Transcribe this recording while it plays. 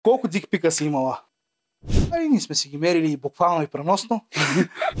Колко дикпика си имала? Ние сме си ги мерили буквално и преносно.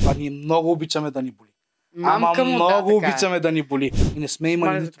 А ние много обичаме да ни боли. Мамка му, много обичаме да ни боли. И не сме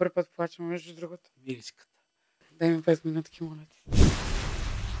имали... Моля, за първи път плачем, между другото. Милиската. Дай ми 5 минутки, моля ти.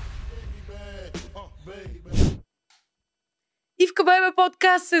 Ивка Бебе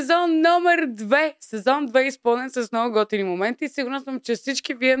подкаст, сезон номер 2. Сезон 2 изпълнен с много готини моменти. Сигурно съм, че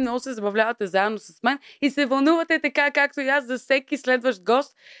всички вие много се забавлявате заедно с мен и се вълнувате така, както и аз за всеки следващ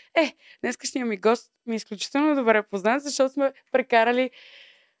гост. Днескашният ми гост ми е изключително добре познат, защото сме прекарали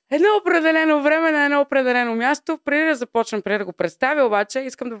едно определено време на едно определено място. Преди да започнем, преди да го представя, обаче,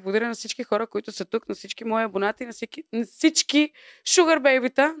 искам да благодаря на всички хора, които са тук, на всички мои абонати, на всички Sugar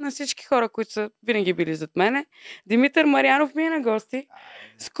Baby-та, на всички хора, които са винаги били зад мене. Димитър Марианов ми е на гости.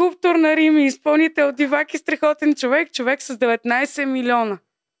 Скулптор на Рими, изпълнител, дивак и страхотен човек с 19 милиона.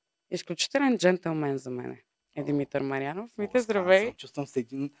 Изключителен джентълмен за мене е Димитър Марианов. Мите, здравей! Чувствам се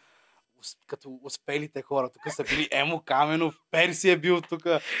един като успелите хора. Тук са били Емо Каменов, Перси е бил тук.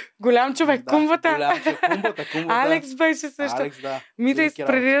 Голям човек, кумбата. Голям човек, кумбата. Алекс беше също. Алекс, да. Мите,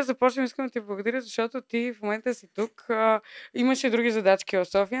 преди да започнем, искам да ти благодаря, защото ти в момента си тук. Имаше и други задачки в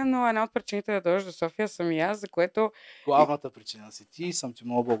София, но една от причините да дойдеш до София съм и аз, за което... Главната причина си ти, съм ти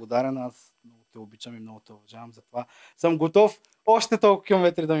много благодарен. Аз много те обичам и много те уважавам. Затова съм готов още толкова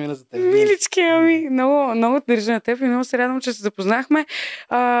километри да мина за теб. Милички, много държа на теб и много се радвам, че се запознахме.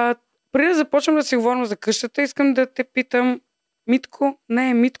 Преди да започнем да си говорим за къщата, искам да те питам, Митко, не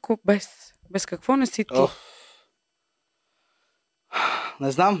е Митко без какво не си ти?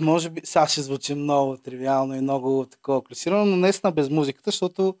 Не знам, може би сега ще звучи много тривиално и много такова класирано, но наистина без музиката,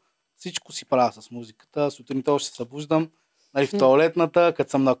 защото всичко си правя с музиката. Сутринта още се събуждам, в тоалетната, като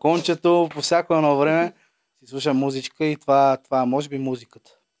съм на кончето, по всяко едно време си слушам музичка и това може би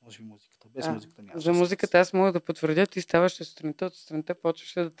музиката. Без музиката няма. За музиката аз мога да потвърдя, ти ставаш от сутринта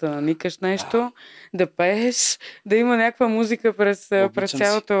почваш да наникаш нещо, да пееш, да има някаква музика през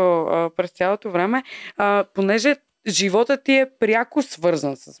цялото време. Понеже живота ти е пряко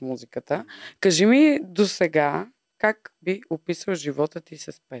свързан с музиката, кажи ми до сега как би описал живота ти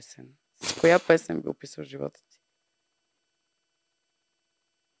с песен? С коя песен би описал живота ти?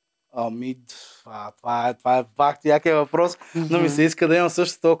 Това е пак якия въпрос, но ми се иска да имам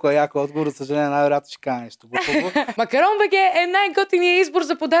също толкова яко отговор. За съжаление, най-вероятно ще кажа нещо глупаво. Макарон БГ е най-готиният избор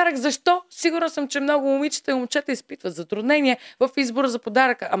за подарък. Защо? Сигурна съм, че много момичета и момчета изпитват затруднение в избора за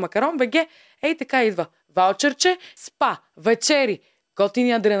подаръка. А Макарон БГ така идва. Ваучерче, спа, вечери,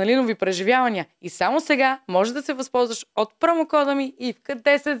 готини адреналинови преживявания. И само сега може да се възползваш от промокода ми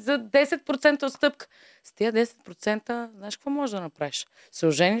IVKA10 за 10% отстъпка. С тия 10% знаеш какво можеш да направиш? Се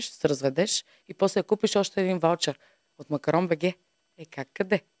ожениш, се разведеш и после купиш още един ваучер от Макарон БГ.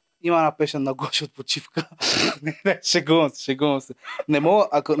 Къде? Има една песен на Гоши от почивка. Шегувам се.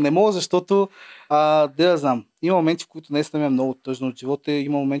 Не мога, защото да знам. Има моменти, в които наистина ми е много тъжно от живота.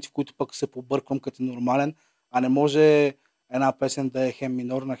 Има моменти, в които пък се побърквам като нормален, а не може една песен да е хем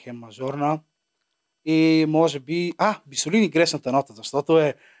минорна, хем мажорна. И може би... Бисолини грешната нота, защото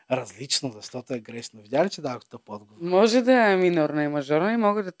е различно, защото е грешно. Видя ли, че дадох тъп отговор? Може да е минорна и мажорна и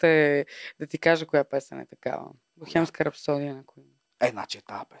мога да ти кажа коя песен е такава. Бохемска рапсодия на кои. Значи е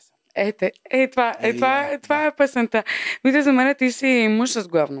тази песен. Това е песента. Видите, за мен ти си мъж с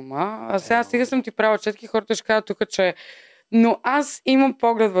главно ма. А сега стига съм ти правил четки, хората ще кажат тук, че но аз имам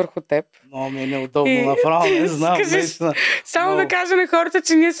поглед върху теб. Но ми е неудобно направо, не знам. Само да кажа на хората,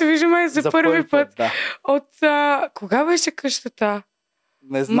 че ние се виждаме за първи път. Да. От кога беше къщата?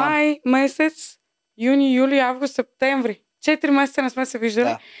 Не знам. Май месец, юни, юли, август, септември. 4 месеца не сме се виждали.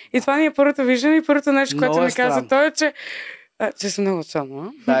 Да. И това ни е първото виждане и първото нещо, което ми каза той е, че си много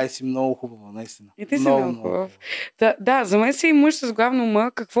само. Да, и си много хубава, наистина. И ти си много хубав. Да, за мен си мъж с главно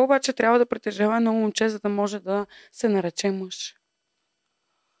м. Какво обаче трябва да притежава едно момче, за да може да се нарече мъж?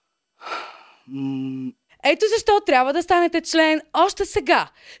 Ето защо трябва да станете член още сега.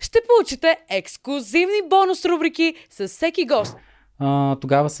 Ще получите ексклузивни бонус рубрики с всеки гост.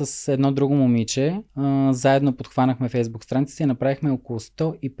 Тогава с едно друго момиче заедно подхванахме фейсбук страницата и направихме около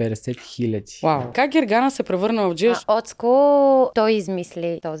 150 хиляди. Вау! Как Гергана се превърна в джиш? Отско той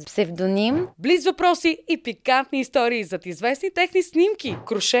измисли този псевдоним. Близ въпроси и пикантни истории зад известни техни снимки.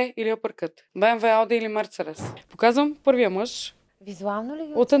 Круше или апъркът? BMW, Audi или Мерцедес? Показвам първия мъж. Визуално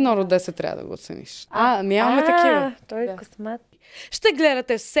ли? От 1 до 10 трябва да го оцениш. Нямаме такива. Той е късмет. Ще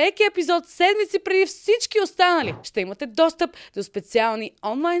гледате всеки епизод седмици преди всички останали. Ще имате достъп до специални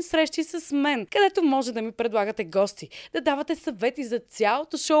онлайн срещи с мен, където може да ми предлагате гости, да давате съвети за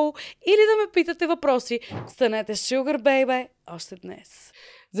цялото шоу или да ме питате въпроси. Станете Sugar Baby още днес.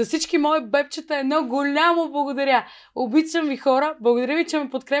 За всички мои бебчета едно голямо благодаря. Обичам ви, хора. Благодаря ви, че ме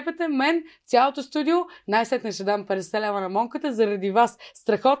подкрепяте. Мен, цялото студио. Най-сетне ще дам 50 лева на монката заради вас.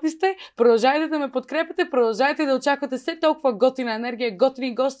 Страхотни сте. Продължайте да ме подкрепяте. Продължайте да очаквате все толкова готина енергия,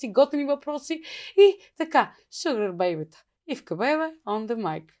 готини гости, готини въпроси. И така, Sugar Baby-та. Ивка Бебе, on the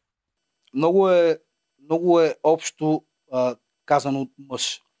mic. Много е общо казано от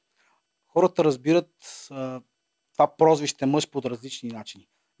мъж. Хората разбират това прозвище мъж по различни начини.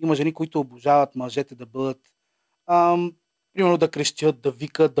 Има жени, които обожават мъжете да бъдат примерно да крещят, да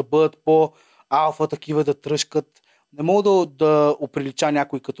викат, да бъдат по-алфа, такива да тръшкат. Не мога да оприлича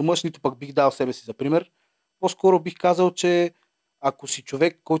някой като мъж, нито пък бих дал себе си за пример. По-скоро бих казал, че ако си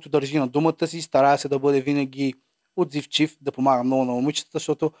човек, който държи на думата си, старая се да бъде винаги отзивчив, да помага много на момичетата,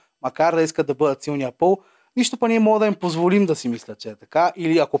 защото макар да искат да бъдат силния пол, нищо па ние мога да им позволим да си мислят, че е така.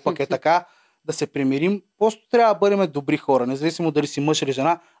 Или ако пък е така, да се примирим. Просто трябва да бъдем добри хора. Независимо дали си мъж или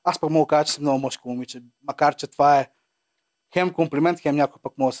жена, аз пък мога да кажа, че съм много мъжко момиче. Макар че това е хем комплимент, хем някой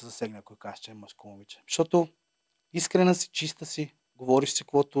пък може да се засегне, ако каже, че е мъжко момиче. Защото искрена си, чиста си, говориш си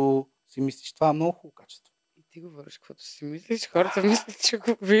каквото си мислиш. Това е много хубаво качество. И ти говориш каквото си мислиш, хората мислят, че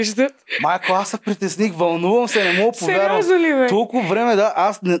го виждат. Майко, аз се притесних, вълнувам се, не мога повярвам. Сериозно ли, бе? Толкова време, да,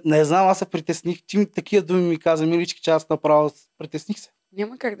 аз не знам, аз се притесних. Ти такива думи ми каза, милички, че аз направо притесних се.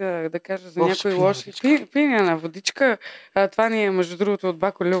 Няма как да кажа за някои лоши. Пиня на водичка. Това ни е, между другото, от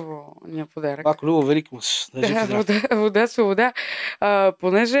Бако Любо ни е подарък. Бако Любо, велик мъж. Вода, свобода.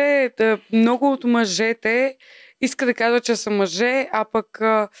 Понеже много от мъжете иска да казва, че са мъже, а пък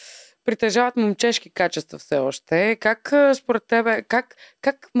притежават момчешки качества все още. Как според тебе,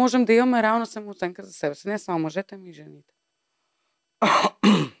 как можем да имаме реална самооценка за себе си? Не само мъжете, ами и жените.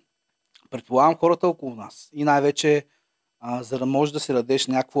 Предполагам хората около нас. И най-вече за да можеш да си дадеш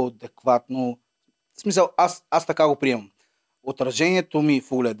някакво адекватно... В смисъл, аз така го приемам. Отражението ми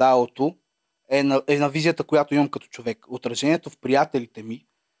в огледалото е на визията, която имам като човек. Отражението в приятелите ми,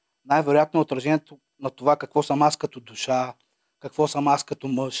 най-вероятно е отражението на това какво съм аз като душа, какво съм аз като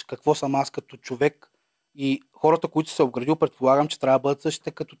мъж, какво съм аз като човек. И хората, които се обградил, предполагам, че трябва да бъдат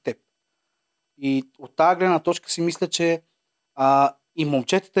същите като теб. И от тази гледна точка си мисля, че и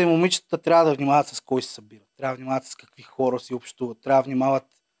момчетата и момичетата трябва да внимават с кой се събират. Трябва да внимават с какви хора си общуват. Трябва да внимават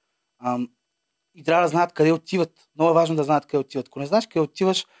и трябва да знаят къде отиват. Много е важно да знаят къде отиват. Ако не знаеш къде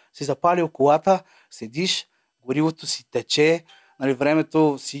отиваш, си запалил колата, седиш, горивото си тече, нали,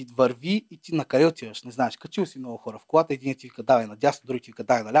 времето си върви и ти на къде отиваш. Не знаеш. Качил си много хора в колата, един ти вика давай надясно, други ти вика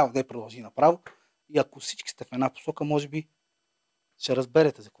давай наляво, не продължи направо. И ако всички сте в една посока, може би ще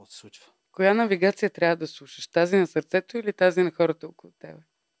разберете за какво се случва. Коя навигация трябва да слушаш? Тази на сърцето или тази на хората около тебе?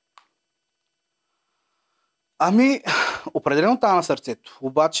 Определено тази на сърцето.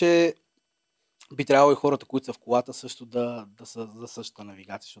 Обаче би трябвало и хората, които са в колата, също да са за същата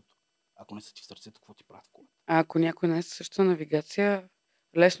навигация, защото ако не са ти в сърцето, какво ти правят в колата? А ако някой не е със същата навигация,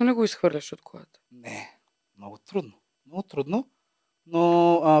 лесно ли го изхвърляш от колата? Не, много трудно. Много трудно,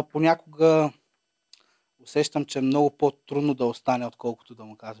 но понякога усещам, че е много по-трудно да остане, отколкото да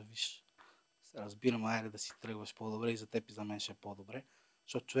му кажа, виж, се разбирам, айде да си тръгваш по-добре и за теб и за мен ще е по-добре,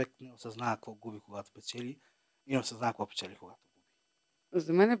 защото човек не осъзнава какво губи, когато печели и не осъзнава какво печели, когато губи.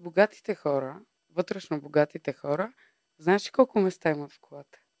 За мен богатите хора, вътрешно богатите хора, знаеш ли колко места имат в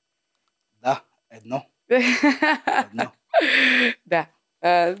колата? Да, едно. Да.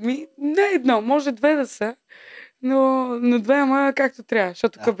 Не едно, може две да са, но две, ама както трябва,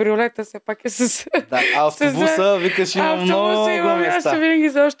 защото кабриолета все пак е с... Да, автобуса, викаш, има много места. Аз винаги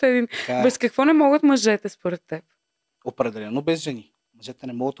за още един. Без какво не могат мъжете според теб? Определено без жени. Мъжете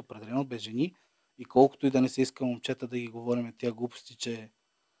не могат определено без жени и колкото и да не се иска момчета да ги говорим тия глупости, че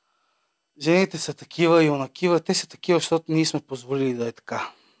жените са такива и онакива, те са такива, защото ние сме позволили да е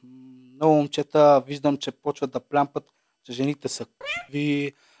така. Много момчета виждам, че почват да плямпат, че жените са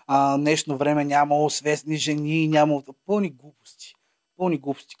какви, днешно време нямало свестни жени, нямало пълни глупости. Пълни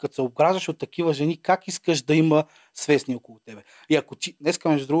глупости. Като се обграждаш от такива жени, как искаш да има свестни около тебе? И ако ти, днеска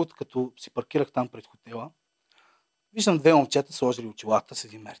между другото, като си паркирах там пред хотела, виждам две момчета сложили очилата с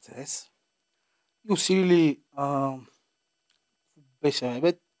един Мерцедес и усилили беше,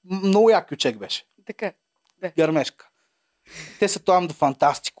 много як ючек беше. Така, да. Гърмешка. Те са там до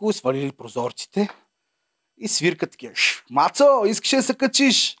фантастико, свалили прозорците и свиркат такива. Мацо, искаш да се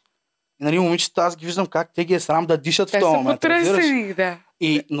качиш? И нали момичета, аз ги виждам как те ги е срам да дишат в този момент. Да.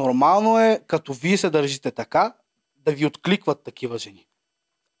 И нормално е, като вие се държите така, да ви откликват такива жени.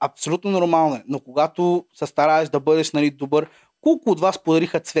 Абсолютно нормално е. Но когато се стараеш да бъдеш, нали, добър, колко от вас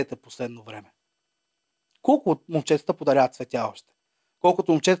подариха цвете последно време? Колко от момчетата подаряват цветя още?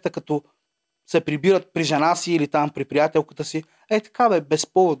 Колкото момчетата, като се прибират при жена си или там при приятелката си. Така бе, без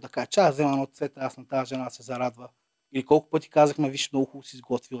повод да кажа, че аз взема едно цвета, аз на тази жена се зарадва. Или колко пъти казахме, виж, много хубаво си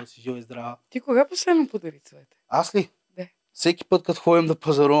сготвила, си жива и здрава. Ти кога последно подари цвете? Аз ли? Да. Всеки път, като ходим да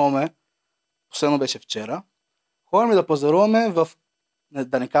пазаруваме, последно беше вчера, ходим да пазаруваме в,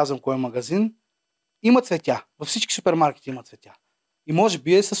 да не казвам кой магазин, има цветя. Във всички супермаркети има цветя. И може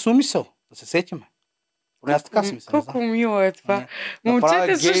би е със умисъл, да се сетиме. Поне аз така си мисля. Колко мило е това. Не.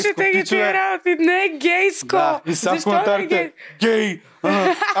 Момчета, слушайте ги тия работи. Не е гейско. Да. И сам коментарите. Гей!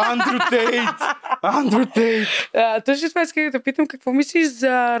 Андрю Тейт! Точно това исках да те питам, какво мислиш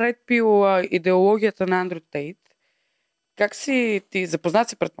за Red Pill идеологията на Андрю Тейт? Как си ти запознат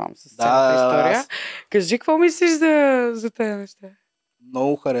си, предполагам, с цялата история? Кажи, какво мислиш за тези неща?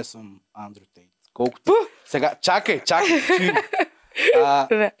 Много харесвам Андрю Тейт. Колкото... Сега, чакай.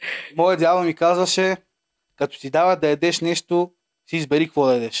 Моят дядо ми казваше, като ти дава да ядеш нещо, си избери какво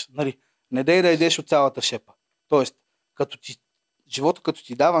да ядеш. Нали? Не дей да ядеш от цялата шепа. Тоест, живота като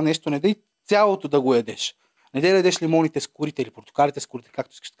ти дава нещо, не дей цялото да го ядеш. Не дей да ядеш лимоните с корите или портокалите с корите,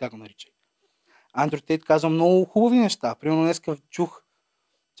 както искаш така го наричай. Андрю Тейт казва много хубави неща. Примерно днеска чух,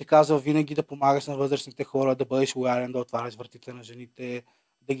 че казва винаги да помагаш на възрастните хора, да бъдеш лоялен, да отваряш вратите на жените,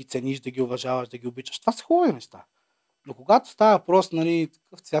 да ги цениш, да ги уважаваш, да ги обичаш. Това са хубави неща. Но когато става въпрос, нали,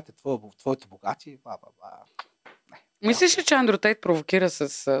 какъв цвят е твоето богати, Мислиш ли, че Андрю Тейт провокира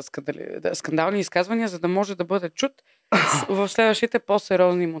с скандални изказвания, за да може да бъде чут в следващите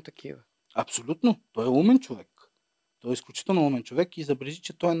по-сериозни му такива? Абсолютно. Той е умен човек. Той е изключително умен човек и забележи,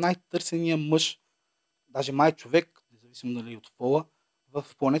 че той е най-търсения мъж, даже май човек, независимо дали от пола, в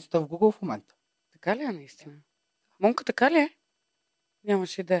планетата в Google в момента. Така ли е наистина? Монка, така ли е?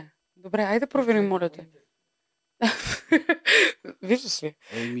 Нямаш идея. Добре, айде да проверим, моля те. Виждаш ли?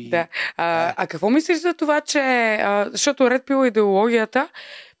 Да. Какво мислиш за това, че... защото Red Pill идеологията,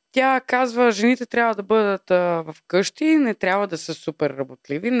 тя казва, жените трябва да бъдат в къщи, не трябва да са супер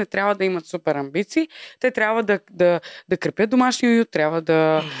работливи, не трябва да имат супер амбиции, те трябва да крепят домашния уют, трябва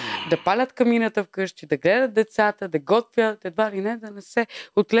да палят камината вкъщи, да гледат децата, да готвят, едва ли не, да не се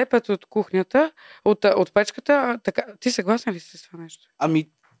отлепят от кухнята, от печката. Така, ти съгласен ли си с това нещо? Ами,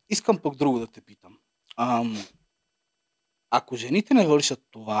 искам пък друго да те питам. Ако жените не вършат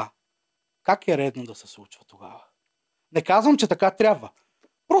това, как е редно да се случва тогава? Не казвам, че така трябва.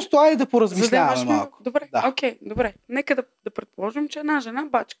 Просто айде да поразмисляваме малко. Добре, окей, добре. Нека да предположим, че една жена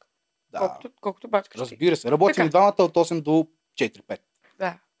бачка. Да. Колкото бачка. Разбира се. Работим двамата от 8 до 4-5.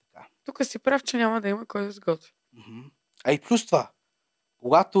 Да. Тук си прав, че няма да има кой да сготви. А и плюс това,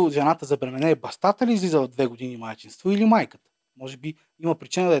 когато жената забременее, бащата ли излиза в 2 години майчинство или майката? Може би има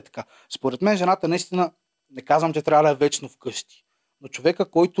причина да е така. Според мен жената наистина, не казвам, че трябва да е вечно вкъщи, но човека,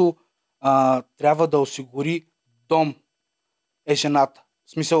 който трябва да осигури дом, е жената.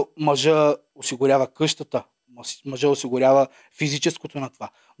 В смисъл, мъжа осигурява къщата, мъжа осигурява физическото на това,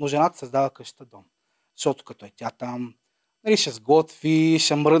 но жената създава къщата дом. Защото като е тя там, нали, ще сготви,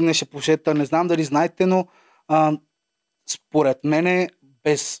 ще мръдне, ще пушета, не знам дали знаете, но според мене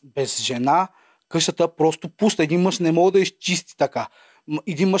без жена къщата просто пуста. Един мъж не може да изчисти така.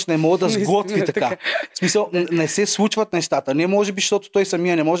 Един мъж не може да сготви така. В смисъл, не се случват нещата. Не може би, защото той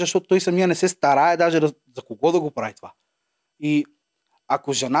самия не може, защото той самия не се старае даже за кого да го прави това. И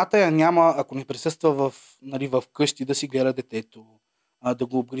ако жената я няма, ако не присъства в къщи да си гледа детето, да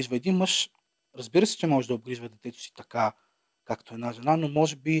го обгрижва един мъж, разбира се, че може да обгрижва детето си така, както една жена, но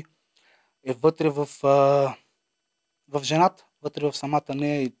може би е вътре в жената, вътре в самата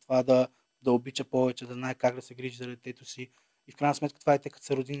нея и това да обича повече, да знае как да се грижи за детето си. И в крайна сметка това е те, като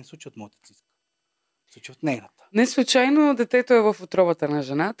се роди, не случи от моята циска. Случи от нейната. Не случайно детето е в утробата на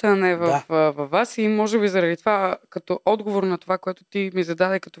жената, а не във вас и може би заради това, като отговор на това, което ти ми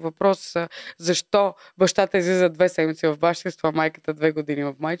зададе като въпрос, защо бащата излиза 2 седмици в бащинство, а майката 2 години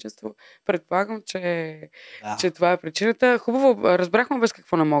в майчинство, предполагам, че това е причината. Хубаво, разбрахме без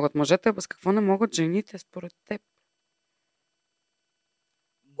какво не могат мъжете, без какво не могат жените, според теб.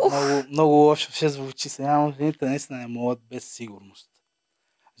 Много лошо ще звучи сега, но жените наистина не могат без сигурност.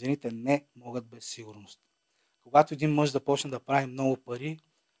 Жените не могат без сигурност. Когато един мъж започне да прави много пари,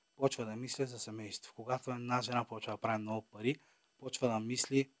 почва да мисли за семейство. Когато една жена почва да прави много пари, почва да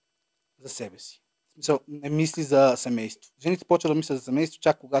мисли за себе си. В смисъл, не мисли за семейство. Жените почват да мислят за семейство,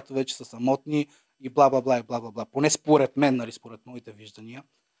 чак когато вече са самотни и бла-бла-бла и бла-бла-бла. Поне според мен, нали, според моите виждания.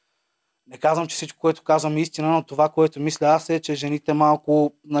 Не казвам, че всичко, което казвам е истина, но това, което мисля аз е, че жените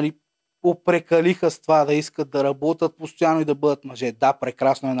малко, нали, попрекалиха с това да искат да работят постоянно и да бъдат мъже. Да,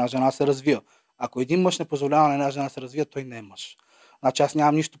 прекрасно една жена се развива. Ако един мъж не позволява на една жена да се развива, той не е мъж. Значи аз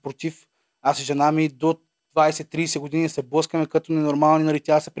нямам нищо против. Аз и жена ми до 20-30 години се блъскаме като ненормални, нали,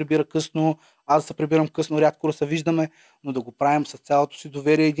 тя се прибира късно, аз да се прибирам късно, рядко да се виждаме, но да го правим с цялото си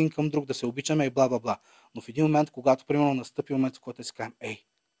доверие един към друг, да се обичаме и бла-бла-бла. Но в един момент, когато примерно настъпи момент, в който си кажем, ей,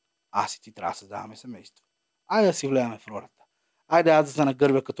 аз и ти трябва да създаваме семейство. Айде да си влияме в ролята. Айде аз да се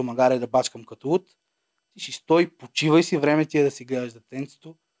нагърбя като магаре и да бачкам като луд. Ти ще стой, почивай си, време ти е да си гледаш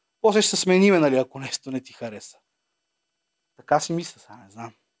детенцето. После ще се смениме, нали, ако нещо не ти хареса. Така си мисля, сега не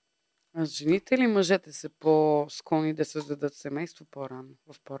знам. А жените или мъжете са по-склонни да създадат семейство по-рано,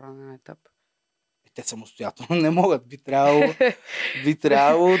 в по-ранен етап? Те самостоятелно не могат. Би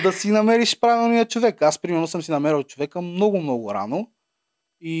трябвало да си намериш правилния човек. Аз, примерно, съм си намерил човека много рано.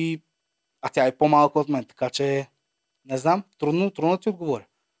 А тя е по-малка от мен, така че не знам, трудно ти отговоря.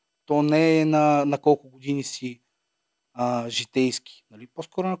 То не е на колко години си житейски. Нали?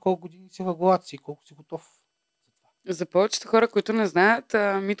 По-скоро на колко години си във главата си и колко си готов. За повечето хора, които не знаят,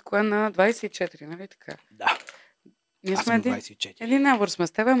 Митко е на 24, нали така? Да. Ние Аз сме съм 24. един набор сме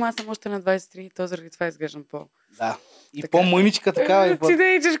с теб, ама аз съм още на 23 и то заради това изглеждам по... Да. И така. по-мъничка така.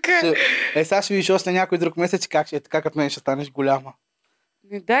 Тинейджърка! Сега ще видиш още някой друг месец, как ще е така, като мен ще станеш голяма.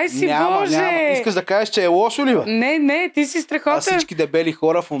 Не дай си, няма, Боже! Няма. Искаш да кажеш, че е лошо ли, бе? Не, ти си страхотен. А всички дебели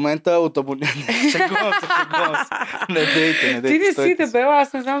хора в момента от абонент. Шегувам се. Не дейте. Ти не си дебела,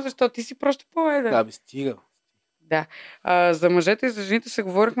 аз не знам защо. Ти си просто по-еден. Да, бе, стига. Да. За мъжете и за жените се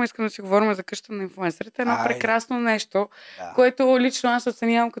говорихме, искам да си говорим за къщата на инфлуенсърите. Едно прекрасно нещо, което лично аз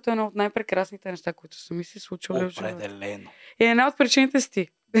оценявам като едно от най-прекрасните неща, които са ми се случвали в живота. Определено. И една от причините си ти.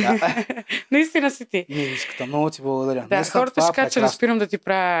 Да. Наистина си ти. Миличката, много ти благодаря. Да, хората ще кажат, че не спирам да ти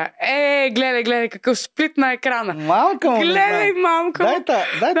правя. Гледай, какъв сплит на екрана. Малка му. Гледай, мамка.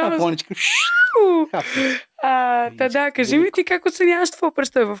 Дай плоничка. Да, кажи ми ти как оценяваш това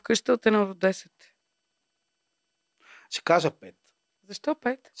представа в къща от 1 до 10? Ще кажа 5. Защо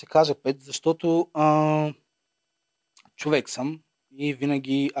 5? Ще кажа 5, защото човек съм и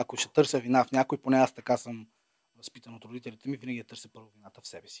винаги, ако ще търся вина в някой, поне аз така съм възпитан от родителите ми, винаги търся първо вината в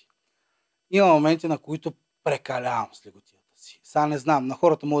себе си. Има моменти, на които прекалявам с леготията си. Сега не знам, на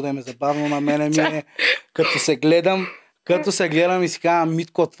хората мога да им е забавно, на мене ми е, като се гледам и си казвам,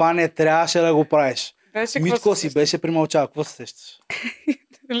 Митко, това не трябваше да го правиш. Митко си беше примълчал. Какво се сещаш?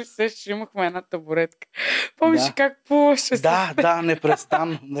 Дали сещаш, имахме една табуретка. Помниш как плуваше? Да,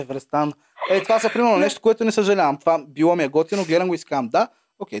 непрестанно. Това са примерно нещо, което не съжалявам. Това било ми е готино, гледам го и си казвам,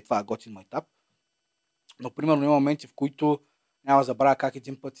 окей, това е готин майтап. Но примерно има моменти, в които няма забравя как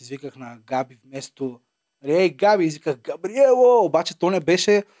един път извиках на Габи вместо Габи, извиках Габриело, обаче то не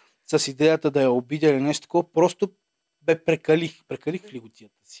беше с идеята да я обидя или нещо такова, просто прекалих в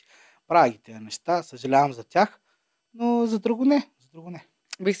лиготията си. Правя ги тези неща, съжалявам за тях, но за друго не.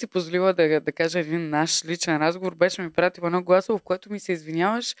 Бих си позволила да кажа един наш личен разговор. Беше ми пратил едно гласово, в което ми се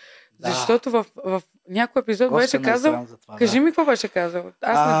извиняваш, защото в някой епизод беше казал... Кажи ми какво беше казал.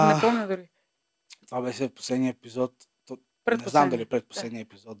 Аз не помня дори. Това беше последния епизод. Не знам дали предпоследния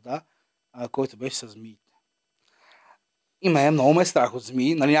епизод, който беше с змиите. И много ме е страх от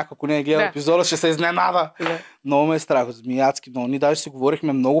змии. Нали, някой не е гледал епизода, ще се изненада. Много ме е страх от змии, адски много. Ние даже си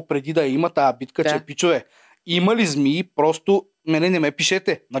говорихме много преди да има тази битка, че пичове, има ли змии, просто мене не ме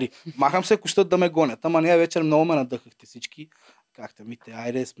пишете. Нали, махам се, ако щат да ме гонят. Ама нея вечер много ме надъхахте всички. Какте мите,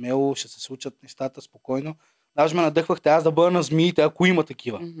 айде, смело, ще се случат нещата спокойно. Даже ме надъхвахте аз да бъда на змиите, ако има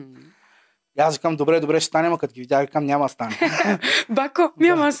такива. И аз викам, добре, ще стане, но като ги видя, викам, няма да стане. Бако,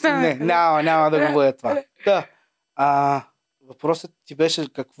 няма да стане. Няма да го бъде това. Въпросът ти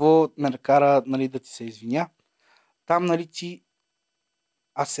беше какво ме накара, нали, да ти се извиня. Там, нали,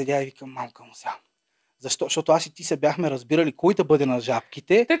 аз седя и викам, мамка му сега. Защо? Защото аз и ти се бяхме разбирали кой да бъде на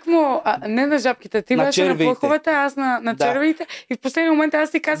жабките. Не на жабките, ти беше на плаховете, аз на червеите. И в последния момент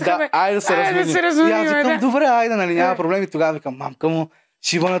аз ти казах, айде да се разменим. И аз викам, добре, айде, нали, няма проблем. И тогава викам, мамка му,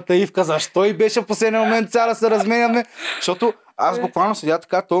 шиваната Ивка, защо и беше в последния момент сега да се разменяме? Защото аз буквално седя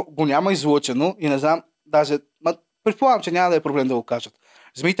така, то го няма излъчено и не знам, даже, предполагам, че няма да е проблем да го кажат.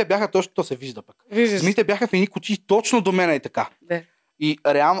 Змиите бяха точно, то се вижда пък. Змиите бяха в едни кутии точно до мен и така. И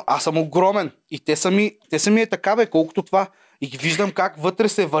реално, аз съм огромен. И те са ми е така, бе, колкото това. И ги виждам как вътре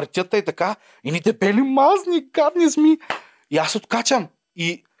се въртят и така. И ни дебели мазни, гадни зми. И аз откачам.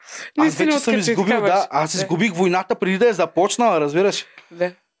 И аз вече съм изгубил, аз изгубих войната преди да е започнала, разбираш.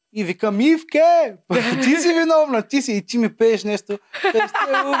 Да. И викам, Ивке, ти си виновна, и ти ми пееш нещо.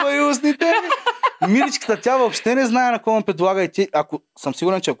 И устните. Миличката, тя въобще не знае на кого ме предлага и ти, съм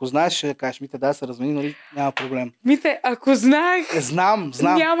сигурен, че ако знаеш, ще кажеш, Мите, да се размени, нали, няма проблем. Мите, ако знаех... Знам.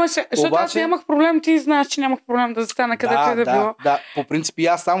 Нямаше, защото аз нямах проблем, ти знаеш, че нямах проблем да застана където да било. Да, по принцип и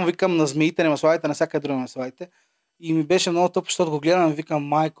аз само викам на змиите, не ме слагайте, на всяка друга ме слагайте. И ми беше много тъпо, защото го гледам и викам,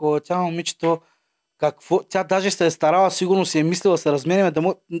 майко, тя момичето, Какво? Тя даже се е старала, сигурно си е мислила, се разменяме,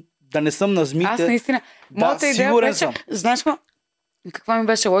 да не съм на змиите. Аз наистина, моята идея беше, знаеш ма, каква ми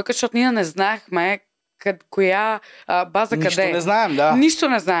беше лойка, защото ние не знаехме коя база Нищо къде е. не знаем, да. Нищо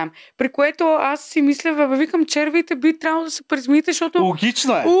не знаем. При което аз си мисля, викам, червите би трябвало да се призмите, защото...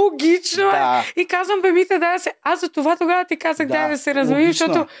 Логично е. Логично е. Да. И казвам, бебите, да се... Аз за това тогава ти казах, да се разминем, логично.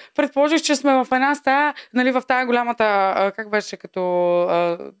 защото предположих, че сме в една стая, нали, в тая голямата, как беше,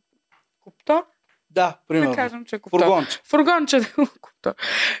 като коптор? Да, примерно. Не кажем, че е коптор. Фургонче.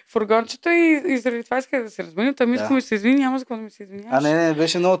 Фургончето и заради това исках да се разменим. Та Митко ми се извини, няма за какво да ми се извиняваш. Не,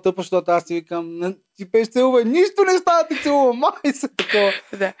 беше много тъпо, защото аз ти викам, ти пеш целува, нищо не става, ти целува, май се такова.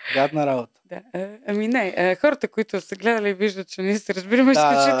 Да. Гадна работа. Да. Не, хората, които са гледали и виждат, че ние се разбираме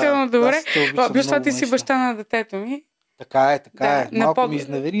изключително добре. Плюс това ти си баща на детето ми. Така е. Малко ми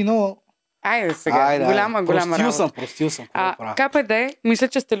изневери, но... Айде сега, голяма работа. Простил съм. КПД, мисля,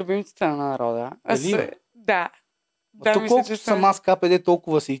 че сте любимците на народа. Да. Колкото съм аз КПД,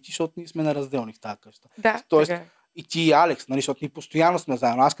 толкова си и ти, защото ние сме неразделни в тази къща. Да, тоест, и ти и Алекс, нали, защото ние постоянно сме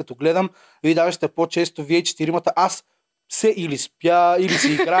заедно. Аз като гледам, вие даже сте по-често, вие четиримата, аз или спя, или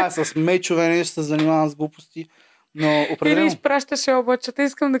си играя с мечове, нещо се занимавам с глупости. Но определено... Или изпращаше обачета,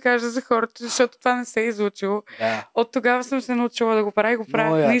 искам да кажа за хората, защото това не се е излучило. Да. От тогава съм се научила да го правя и го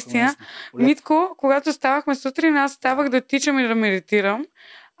правя. Наистина. Митко, когато ставахме сутрин, аз ставах да тичам и да медитирам,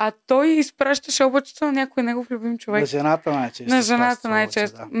 а той изпращаше обачета на някой негов любим човек. На жената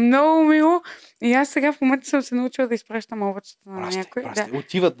най-често. Да. Много мило. И аз сега в момента съм се научила да изпращам обачета на някой. Да.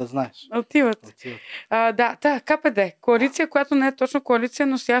 Отиват, да знаеш. Отиват. КПД. Коалиция, която не е точно коалиция,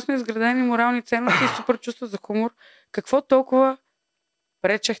 но с ясно изградени морални ценности и супер чувство за хумор. Какво толкова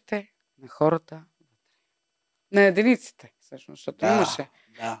пречехте на хората? На единиците, всъщност, защото имаше.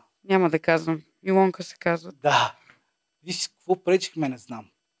 Да. Няма да казвам. Илонка се казва. Да. Виж, какво пречихме, не знам.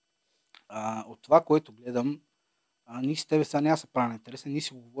 От това, което гледам, ние с тебе сега няма се правя интересен. Ние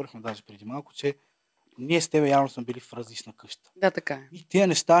си го говорихме даже преди малко, че ние с тебе явно сме били в различна къща. Да, така е. И тия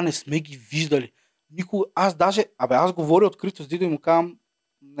неща не сме ги виждали. Никога. Аз говоря открито с Дидо и му казвам,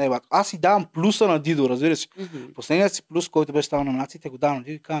 аз си давам плюса на Дидо, разбираш. Последният си плюс, който беше ставал номинациите, го давам на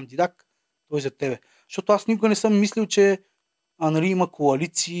Дидо и казвам, Дидак, той е за тебе. Защото аз никога не съм мислил, че има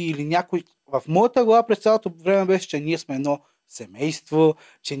коалиции или някой. В моята глава през цялото време беше, че ние сме едно семейство,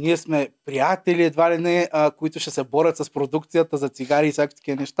 че ние сме приятели, едва ли не, които ще се борят с продукцията за цигари и всякакви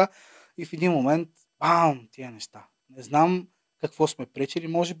такива неща. И в един момент, бам, тия неща. Не знам какво сме пречили,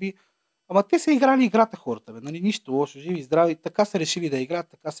 може би. Ама те са играли играта хората, нали? Нищо лошо, живи и здрави. Така са решили да играят,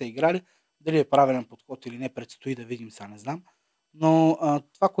 така са играли. Дали е правилен подход или не, предстои да видим, сега не знам. Но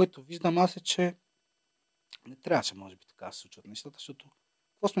това, което виждам аз е, че не трябваше, може би, така да се случват нещата, защото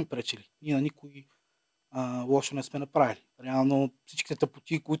какво сме пречили? Ние на никой лошо не сме направили. Реално всичките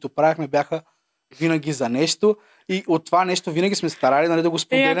тъпоти, които правихме, бяха винаги за нещо и от това нещо винаги сме старали, нали, да го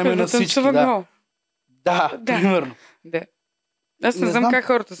споделяме на всички. Да, примерно. Да. Аз не знам как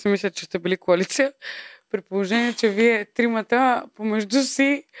хората си мислят, че сте били коалиция, при положение, че вие тримата помежду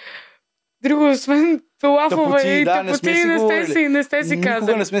си друго, освен лафове и тъпоти, не сте си казали.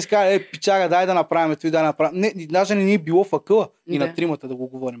 Никога не сме си казали, пичага, дай да направим това и да направим. Даже не ни е било в акъла и на тримата да го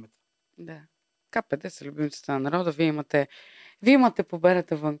говорим. Да. КПД са любимците на народа, вие имате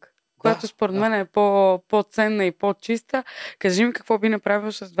победата вън, която според мен е по-ценна и по-чиста. Кажи ми какво би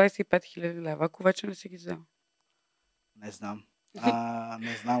направил с 25 000 лева, ако вече не си ги взел. Не знам.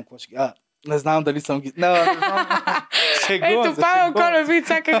 Не знам какво ще ги... Не знам дали съм ги... Не знам. Ето Павел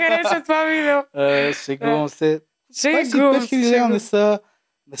Колевица, как хареса това видео. Шегувам се. 25 000 лева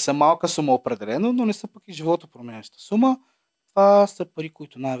не са малка сума определено, но не са пък и животопроменяща сума. Това са пари,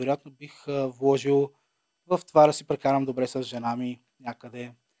 които най-вероятно бих вложил в това да си прекарам добре с жена ми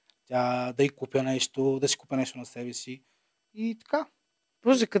някъде, да й купя нещо, да си купя нещо на себе си и така.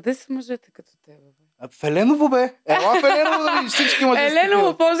 Боже, къде са мъжете като тебе? В Еленово, бе! Ела в Еленово да видиш всички мъже.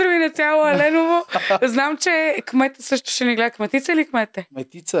 Еленово, поздрави на цяло Еленово. Знам, че кмета също ще ни гледа. Кметица или кмете?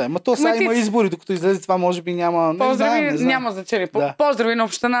 Кметица. То сега има избори, докато излезе това може би няма... Поздрави, не знам. Няма значение. Да. Поздрави на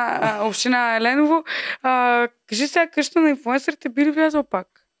община Еленово. Кажи сега, къща на инфлуенсърите би ли влязал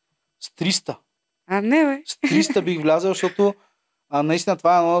пак? С 300. Не, бе. С 300 бих влязал, защото наистина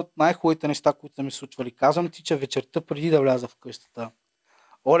това е едно от най-хубавите неща, които са ми случвали. Казвам ти, че вечерта преди да вляза в къщата,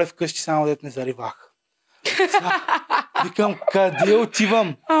 Оле вкъщи само дет не заривах. Викам, къде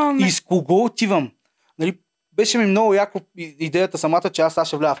отивам? И с кого отивам? Нали, беше ми много яко идеята самата, че аз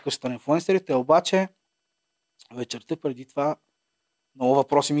ще вляза в къщата на инфлуенсърите, обаче вечерта преди това много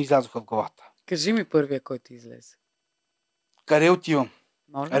въпроси ми излязоха в главата. Кажи ми първия, който излезе. Къде отивам?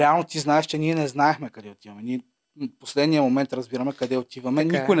 Може? Реално ти знаеш, че ние не знаехме къде отиваме. Ние в последния момент разбираме къде отиваме.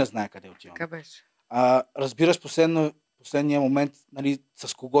 Така Никой не знае къде отиваме. Така беше. разбираш последния момент, нали,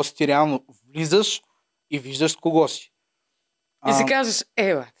 с кого си ти реално влизаш и виждаш с кого си. И си казваш,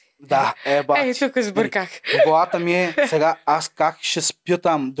 бати. Да, бати. Тук сбърках. Главата ми е, сега аз как ще спя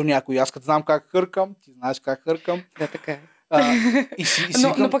там до някой. Аз като знам как хъркам, ти знаеш как хъркам. Да, така е.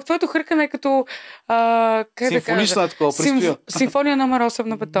 Но пък твоето хъркане е като симфонична такова, приспива. Симфония номер 8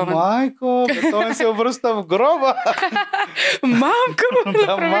 на Бетовен. Майко, Бетовен се обръща в гроба. Малко!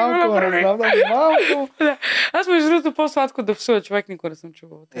 Да, малко. Аз между другото по-сладко да псува човек, никога не съм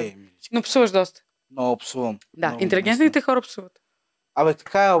чувала. Но псуваш доста. Много псувам. Да, интелигентните хора псуват.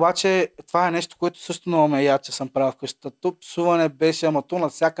 Така е, обаче това е нещо, което също много ме яд, че съм правил вкъщата. То псуване беше, ама то на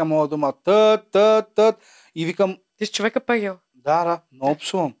всяка моя дума. Тът. И викам... Ти си човека пегел. Да, много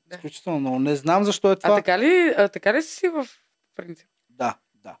псувам. Изключително много. Не знам защо е това. Така ли си в принцип? Да.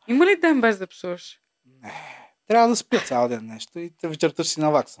 Има ли ден без да псуваш? Не. Трябва да спя цял ден нещо и вечерта ще си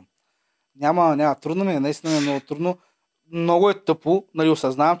наваксам. Няма. Трудно ми е, наистина е много трудно. Много е тъпо, нали,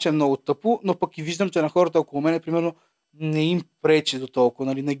 осъзнавам, че е много тъпо, но пък и виждам, че на хората около мене, примерно, не им пречи до толкова,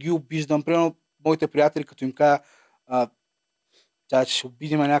 нали, не ги обиждам. Примерно, моите приятели, като им кажа, че ще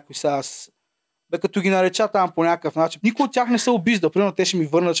обидим някой сега, аз като ги нареча там по някакъв начин. Никой от тях не се обижда. Примерно те ще ми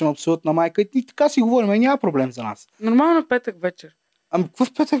върнат, че ме псуват на майка и така си говорим, няма проблем за нас. Нормално петък вечер. Какво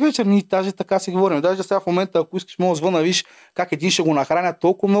в петък вечер? Ние даже така си говорим. Даже сега в момента, ако искаш, мога да звъна, виж как един ще го нахраня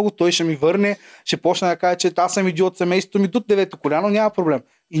толкова много, той ще ми върне, ще почне да каже, че аз съм идиот, семейството ми до 9-то коляно, няма проблем.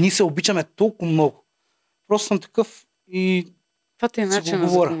 И ние се обичаме толкова много. Просто съм такъв и... Това ти е начин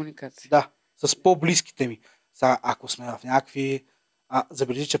за комуникация. Да, с по-близките ми. Сега, ако сме в някакви...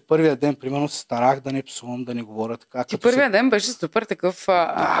 забележи, че първия ден, примерно, се старах да не псувам, да не говоря така. Ти първия ден беше супер такъв...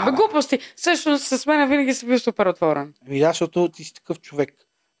 глупости. Също с мен винаги си бил супер отворен. Да, защото ти си такъв човек.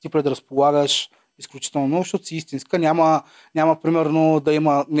 Ти предразполагаш изключително много, защото си истинска. Няма примерно да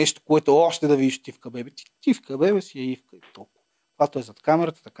има нещо, което още да видиш Ивка бебе. Ивка бебе си е Ивка и толкова. Това е зад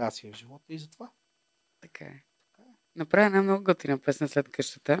камерата, така си е в живота и затова. Така е. Направи една много готина песен след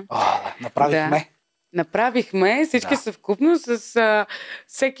къщата. Направихме. Да. Направихме, всички съвкупно, с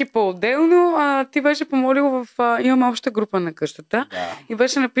всеки по-отделно. Ти беше помолил имаме обща група на къщата и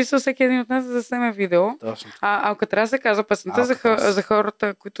беше написал всеки един от нас да заснеме видео. Точно. Ако трябва да се казва песента за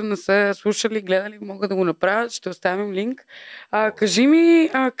хората, които не са слушали, гледали, могат да го направят, ще оставим линк. Кажи ми,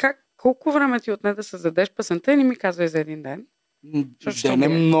 колко време ти отне да създадеш песента и не ми казвай за един ден? Не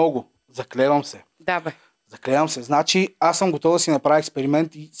много. Заклевам се. Да, бе. Заклевам се. Значи, аз съм готов да си направя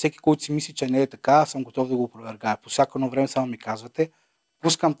експеримент и всеки, който си мисли, че не е така, аз съм готов да го опровергая. По всяко едно време само ми казвате.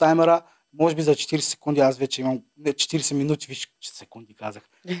 Пускам таймера, може би за 40 секунди, аз вече имам... 40 минути, виж, секунди казах.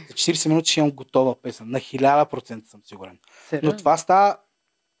 За 40 минути ще имам готова песен. На 1000% съм сигурен. Но това става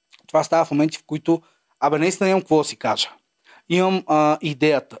в моменти, в които наистина имам какво да си кажа. Имам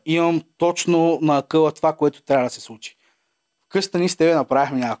идеята. Имам точно на къла това, което трябва да се случи. Вкъща ние с тебе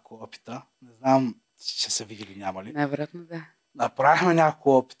направихме няколко опита. Не знам, ще се видели, няма ли? Най-вероятно да. Направихме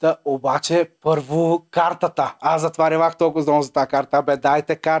няколко опита, обаче първо картата. Аз затова ревах толкова здраво за тази карта.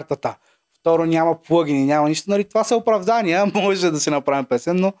 Дайте картата. Второ, няма плагини, няма нищо. Нали, това са оправдания. Може да си направим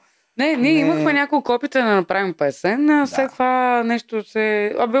песен, но... Ние имахме няколко опита да направим песен. След това нещо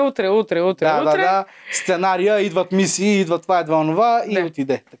се... утре. Да. Сценария, идват мисии, идва това, едва онова и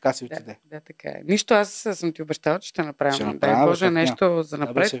отиде. Така си отиде. Да, така е. Нищо, аз съм ти обещала, че ще направим. Дай Боже, нещо за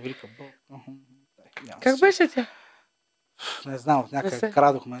напред. Как беше тя? Не знам, някъде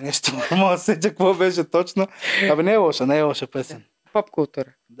крадохме нещо. Мога да сетя какво беше точно. Не е лоша песен.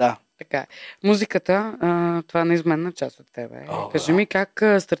 Поп-култура. Да. Така е. Музиката, това е неизменна част от тебе. Кажи ми как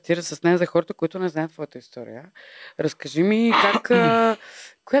стартира с нея за хората, които не знаят твоята история. Разкажи ми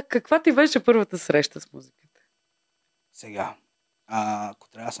каква ти беше първата среща с музиката? Сега, ако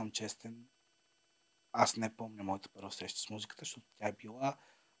трябва да съм честен, аз не помня моята първа среща с музиката, защото тя е била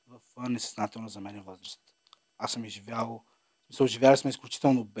в несъзнателна за мен възраст. Аз съм живяли сме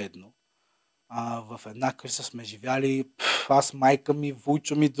изключително бедно. В една къща сме живяли аз, майка ми,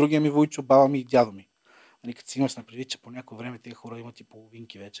 вуйчо ми, другия ми вуйчо, баба ми и дядо ми. Нали, като си имаш на предвид, че по някое време тези хора имат и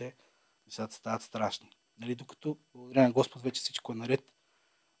половинки вече, нещата стават страшни. Нали, докато, благодаря на Господ, вече всичко е наред,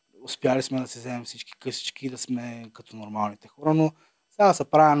 успяли сме да се вземем всички къщички и да сме като нормалните хора, но сега да се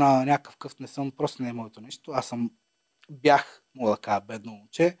правя на някакъв къв не съм, просто не е моето нещо. Аз бях, мога да кажа, бедно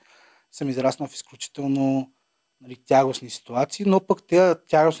момче, съм израснал в изключително тягостни ситуации, но пък тези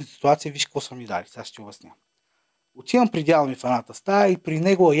тягостни ситуации, виж какво са ми дали, сега ще ти обясня. Отивам при дядо ми в едната стая и при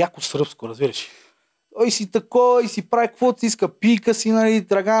него е яко сръбско, разбираш. Той си такой, си прави каквото си иска, пика си,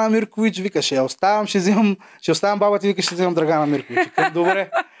 Драгана Миркович, вика, ще оставям бабата и вика, ще вземам Драгана Миркович.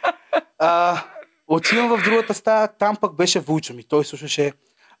 Добре. Отивам в другата стая, там пък беше вуйчо ми. Той слушаше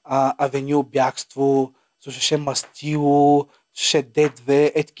Авеню бягство, слушаше Мастило, слушаше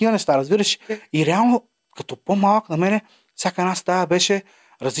Д2, такива неща, разбираш? И реално, като по-малък на мене, всяка една стая беше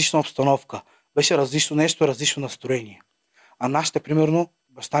различна обстановка. Беше различно нещо, различно настроение. А нашите, примерно,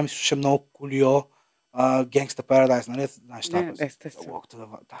 баща ми слушаше много Кулио, Gangsta Paradise, нали? Знаеш това? Естествено.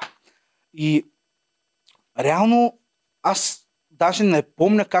 Да. И реално аз даже не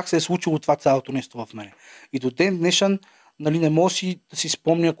помня как се е случило това цялото нещо в мене. И до ден днешен, нали, не мога да си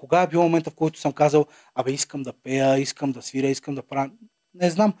спомня кога е бил момента, в който съм казал, искам да пея, искам да свиря, искам да правя. Не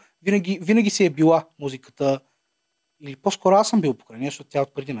знам, винаги си е била музиката. Или по-скоро аз съм бил покрай нея, защото тя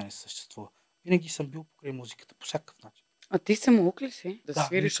отпреди мене съществува. Винаги съм бил покрай музиката, по всякакъв начин. А ти самоук ли си? Да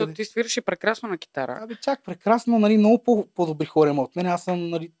свириш, защото ти свириш и прекрасно на китара. Чак прекрасно, нали, много по-добри хора има от мен. Аз съм,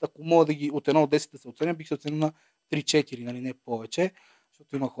 нали, ако мога да ги от 1 до 10 да се оценя, бих се оценил на 3-4, нали, не повече,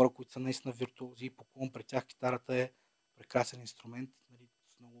 защото има хора, които са наистина виртуози и поклон пред тях. Китарата е прекрасен инструмент. Нали,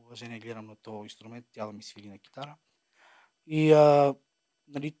 с много уважение гледам на този инструмент, тя да ми свири на китара. И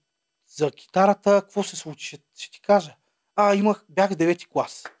нали, за китарата, какво се случи? Ще ти кажа. Бях в 9-ти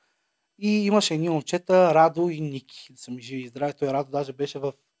клас. И имаше едни момчета, Радо и Ники. Да са ми живи и здрави. Той Радо даже беше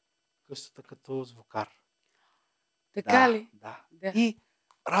в къщата като звукар. Така ли? Да. И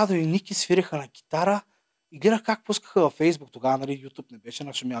Радо и Ники свиреха на китара и гледах как пускаха във Фейсбук. Тогава, нали, YouTube не беше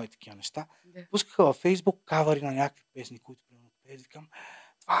нашумял и такива неща. Да. Пускаха във Фейсбук кавари на някакви песни, които примерно пеят. Викам,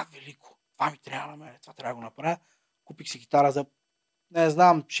 това е велико. Това ми трябва на мен. Това трябва да го направя. Купих си китара за, не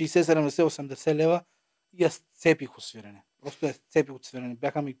знам, 60, 70, 80 лева и я сцепих от свирене. Просто я сцепих от свирене.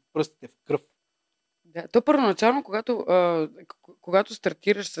 Бяха ми пръстите в кръв. Да, то първоначално, когато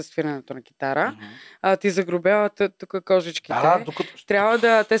стартираш с свиренето на китара, ти загробяват тук кожичките.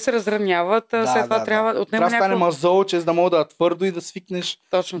 Трябва те се разраняват, след това трябва да стане мазолче, за да мога да твърдо и да свикнеш.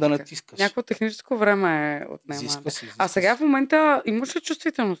 Точно да така. натискаш. Някакво техническо време е отнема. А сега в момента имаш ли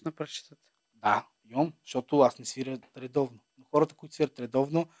чувствителност на пръстчетата? Да, имам, защото аз не свиря редовно. Но хората, които свирят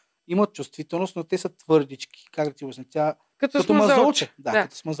редовно, имат чувствителност, но те са твърдички. Как да ти обясня? Като мазолче. Да,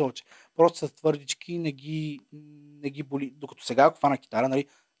 като с мазолче. Просто са твърдички, не ги боли. Докато сега, ако фана китара, нали,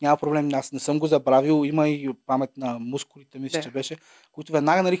 няма проблем. Аз не съм го забравил. Има и памет на мускулите, мисля, че беше, които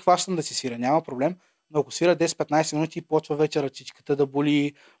веднага, нали, хващам да си свиря. Няма проблем. Но ако свира 10-15 минути, почва вече ръчичката да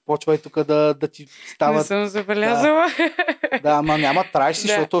боли, почва и тук да ти става. Не съм забелязала. Да, ама няма трай си,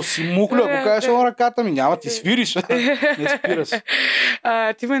 защото си мухля. Ако кажеш ръката ми, няма, ти свириш. Не спираш.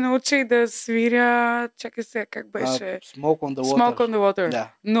 Ти ме научи да свиря, чакай сега, как беше? Smoke on the Water. Smoke on the Water.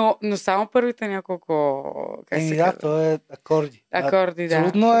 Да. Но само първите няколко... то е акорди. Акорди, да.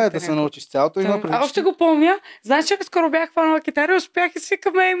 Трудно е да се научиш цялото. Още го помня. Знаеш, че скоро бях хванала китара, успях и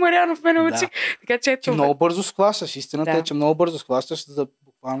свикаме и Марианов ме научи. Така че ти много бързо схващаш. Истината е, че много бързо схващаш, за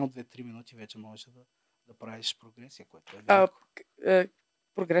буквално 2-3 минути вече можеш да правиш прогресия, което е велико.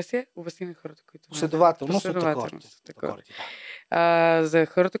 Прогресия? Обясни на хората, които последователност от акорди. За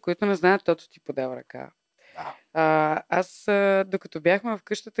хората, които не знаят, тото ти подава ръка. Да. Аз, докато бяхме в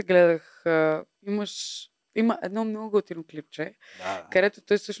къщата, гледах, има едно много готино клипче, където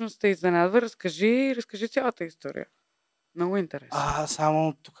той всъщност те изненадва. Разкажи цялата история. Много интересно.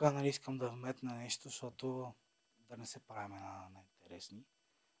 Само тук, нали, искам да вметна нещо, защото да не се правим на интересни.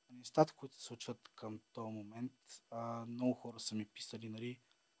 Нещата, които се случват към този момент, много хора са ми писали, нали,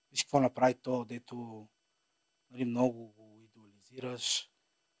 виж какво направи то, дето, нали, много го идеализираш,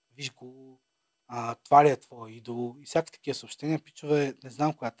 виж го, това ли е твой идол, и всяки такива съобщения, пичове, не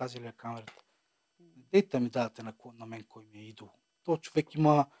знам коя тази ли е камерата. Дейте ми дадете на мен кой ми е идол. То човек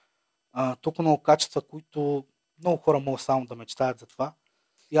има толкова много качества, които много хора могат само да мечтаят за това.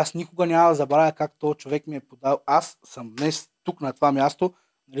 И аз никога няма да забравя как този човек ми е подал. Аз съм днес тук на това място,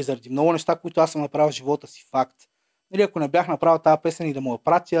 нали, заради много неща, които аз съм направил в живота си, факт. Нали, ако не бях направил тази песен и да му я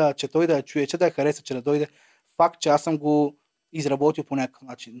пратя, че той да я чуе, че да я хареса, че да дойде, факт, че аз съм го изработил по някакъв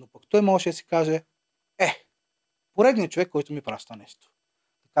начин. Но пък той може да си каже, поредният човек, който ми праща нещо.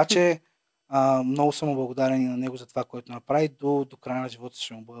 Така че много съм благодарен и на него за това, което направи. До края на живота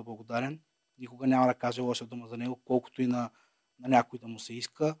ще му бъда благодарен. Никога няма да кажа лоша дума за него, колкото и на някой да му се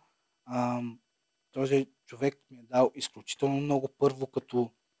иска. Този човек ми е дал изключително много. Първо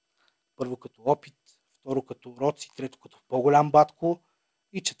като опит, второ като роци, трето като по-голям батко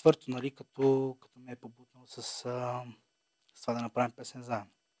и четвърто, нали, като ме е побутнал с това да направим песен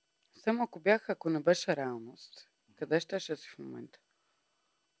заедно. Само ако не беше реалност, къде щеше си в момента?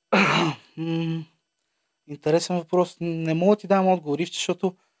 Интересен въпрос. Не мога да ти дам отговори,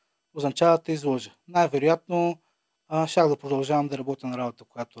 защото означава да те изложа. Най-вероятно щях да продължавам да работя на работа,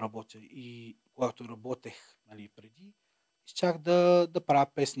 която работя и когато работех, нали, преди. Щях да правя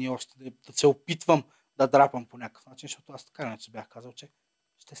песни още, да се опитвам да драпам по някакъв начин, защото аз така не бях казал, че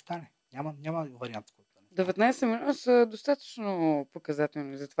ще стане. Няма вариант. 19 минути са достатъчно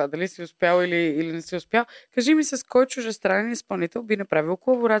показателни за това. Дали си успял или не си успял. Кажи ми с кой чуждестранен изпълнител би направил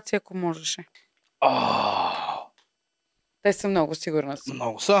колаборация, ако можеше? Те са много, сигурна съм.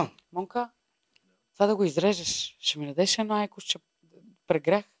 Много са. Монка, това да го изрежеш. Ще ми дадеш едно айкошче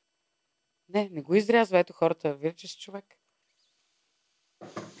прегрях. Не го изрязва. Ето хората. Вие, че си човек.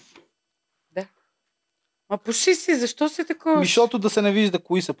 Да. Ма пуши си, защо си такова? Защото да се не вижда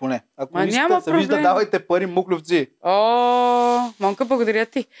кои са поне. Ако няма да се вижда, давайте пари, муклювци. Монка, благодаря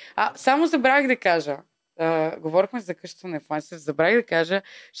ти. Само забравих да кажа. Говорихме за къщата на Инфлуенсърите. Забравих да кажа,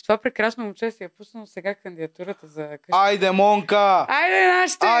 че това прекрасно момче си е пуснал сега кандидатурата за къщата. Айде, Монка!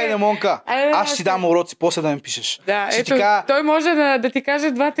 Айде, Монка! Аз ще ти дам уроци, после да ми пишеш. Да, ето, той може да ти каже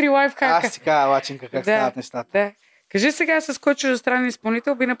 2-3 лайфхака. Аз ти кажа, Лачинка, как стават нещата. Да. Кажи сега с кой чуждестранен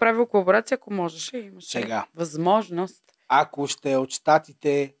изпълнител би направил колаборация, ако можеш и имаш възможност. Ако ще от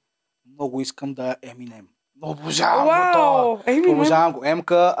щатите, много искам да Еминем. Обожавам го това. Обожавам го.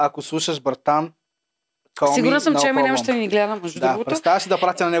 Емка, ако слушаш, братан, сигурна съм, че Еминем ще ни гледа, между другото. Представяш си да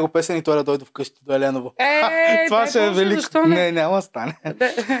пратя на него песен и той да дойде вкъщи до Еленово. Това ще е велико. Не, няма да стане. Но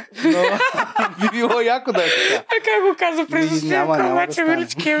би било яко да е така. Как го каза през няма да стане.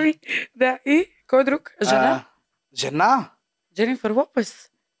 Да, и кой друг? Жена? Жена? Дженифър Лопес?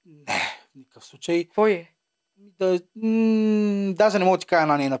 Не, в никакъв случай. Кой е? Даже не мога да ти кажа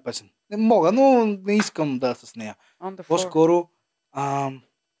една нейна песен. Не мога, но не искам да с нея. По-скоро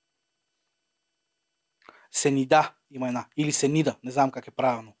Сенида има една. Или Сенида, не знам как е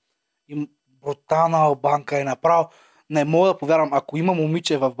правилно. Брутална албанка е направо. Не мога да повярвам, ако има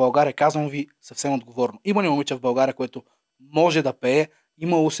момиче в България, казвам ви съвсем отговорно. Има ли момиче в България, което може да пее,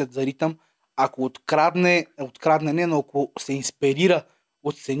 има усет за ритъм, ако открадне не, но ако се инспирира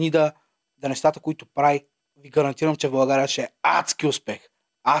от Сенида, да нещата, които прави, ви гарантирам, че в България ще е адски успех.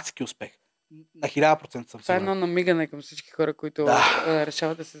 Адски успех. На 1000% съм сигурен. Това е едно намигане към всички хора, които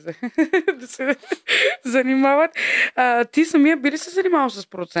решават да се занимават. Ти самия би ли се занимавал с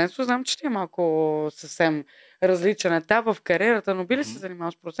продуцентство? Знам, че ти е малко съвсем различен етап в кариерата, но би ли се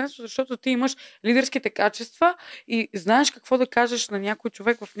занимавал с продуцентство, защото ти имаш лидерските качества и знаеш какво да кажеш на някой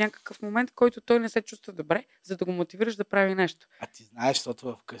човек в някакъв момент, който той не се чувства добре, за да го мотивираш да прави нещо. А ти знаеш, защото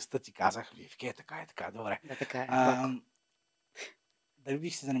в къщата ти казах, Ливки е така, добре. Да, така е. Дали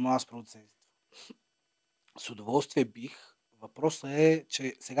бих се занимавал с продуцентство? С удоволствие бих. Въпросът е,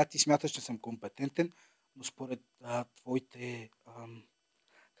 че сега ти смяташ, че съм компетентен, но според твоите...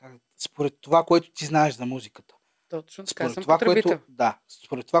 според това, което ти знаеш за музиката. Точно, според това,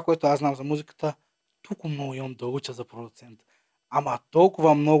 според това, което аз знам за музиката, толкова много имам да уча за продуцент. Ама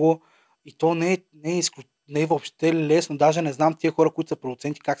толкова много и то не е въобще лесно. Даже не знам тия хора, които са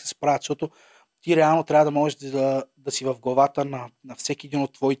продуценти, как се справят, защото ти реално трябва да можеш да си в главата на всеки един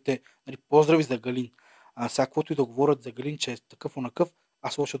от твоите. Поздрави за Галин. Сега, каквото и да говорят за Галин, че е такъв онакъв,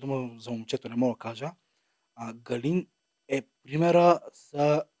 аз лоша дума за момчето не мога да кажа. Галин е примера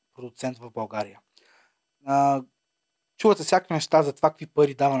за продуцент в България. Чуват се всякакви неща за това, какви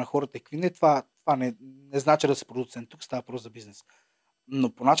пари дава на хората и какви не. Това не значи да се продуцент. Тук става просто за бизнес.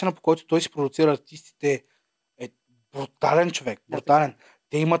 Но по начина, по който той си продуцира артистите, е брутален човек. Брутален.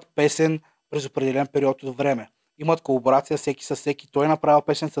 Те имат песен през определен период от време. Имат колаборация всеки със всеки. Той е направил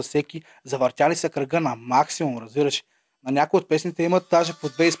песен със всеки. Завъртяли са кръга на максимум, разбираш. На някои от песните имат даже по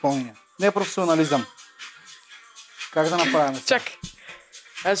 2 изпълнения. Не е професионализъм. Как да направим това? Чакай.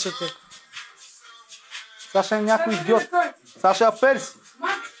 Аз ще те. Саша е някой идиот. Саша Аперси.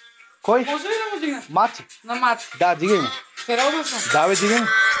 Мати. Кой? Може ли да му дигна? Мати. На Мати. Да, дигай му. Сериозно съм. Да, бе, дигай му.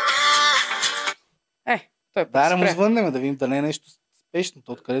 Той да, не му звъннем, да видим да не е нещо спешно.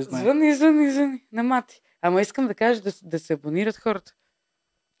 То откъде знае. Звънни. На Мати. Ама искам да кажа да се абонират хората.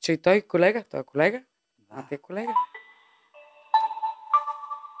 Че и той е колега. Той е колега. Да. А ти е колега.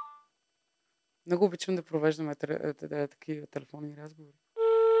 Много обичам да провеждаме такива телефонни разговори.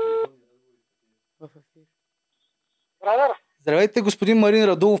 В ефир. Здравейте, господин Марин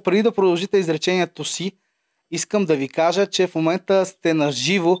Радулов. Преди да продължите изречението си, искам да ви кажа, че в момента сте на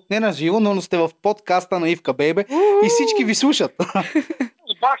живо, не на живо, но сте в подкаста на Ивка Бейбе и всички ви слушат.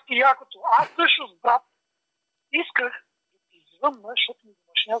 Бах ти якото. Аз също, брат, исках да ти звънна, защото ми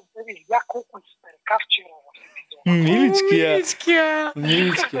домашня за тебе и видях колко изперка вчера в епизода. Миличкия. Исках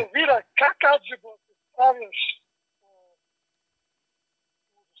да видя как аджеба се справяш.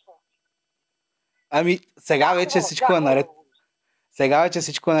 Ами, сега вече всичко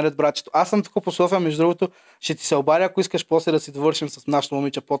е наред. Братчето. Аз съм тук по София, между другото, ще ти се обадя, ако искаш после да си довършим с нашото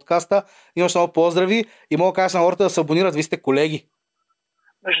момиче подкаста. Имаш много поздрави и мога да кажа на хората да се абонират, вие сте колеги.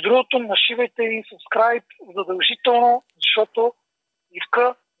 Между другото, нашивайте и subscribe задължително, защото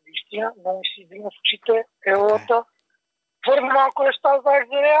Ивка, наистина, много ми си издигна в очите, елата. Твърде малко неща знаех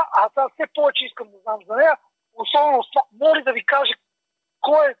за нея, а аз все повече искам да знам за нея. Особено с това, моля да ви кажа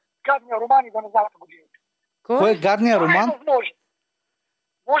кой е гадния роман и да не знаете годините. Кой е гадния роман? Може.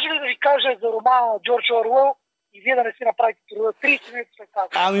 Може ли да ви кажа за романа на Джордж Оруел и вие да не си направите труда 30 минути след тази?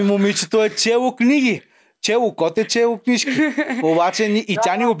 Ами момичето е чело книги. Чело кот е чело книжки. Обаче и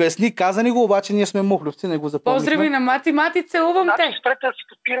тя ни обясни, каза ни го, обаче ние сме мухлювци, не го запомнихме. Поздрави на Мати. Мати, целувам те. Значи спрете да си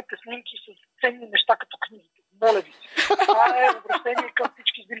подпирате снимки с ценни неща като книгите. Моля ви се. Това е обращение към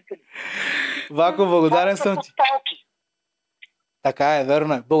всички зрители. Вако, благодарен съм ти. Подпалки. Така е,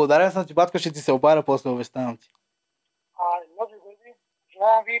 верно е. Благодарен съм ти, батко, ще ти се обаря, после обещавам ти. Лъзи,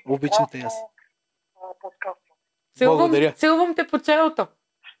 желавам ви Обичам те аз. подкаста. Благодаря. Целувам те по челото.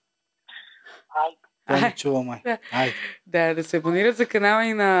 Айде. Той не чува, май. Айде. Да се абонират за канала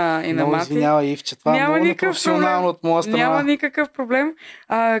и на Много Мати. извинявай, Ивче. Това е много непрофесионално от моя страна. Няма никакъв проблем.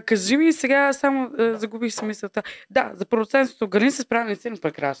 Кажи ми сега, само загубих си мисълта. Да, за продуцентството Галин се справя наистина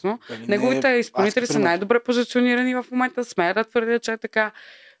прекрасно. Неговите изпълнители са най-добре позиционирани в момента. Смея да твърдя, че е така.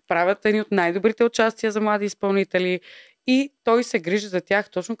 Правят едни от най-добрите участия за млади изпълнители. И той се грижи за тях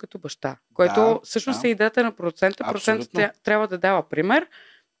точно като баща. Което всъщност е идеята на продуцента. Продуцентът трябва да дава пример.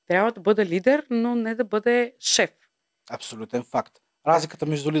 Трябва да бъде лидер, но не да бъде шеф. Абсолютен факт. Разликата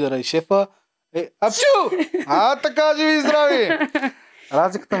между лидера и шефа е... Така живи и здрави!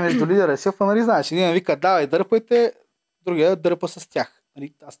 Разликата между лидера и шефа, нали знаеш? Един вика, давай, дърпайте, другия дърпа с тях.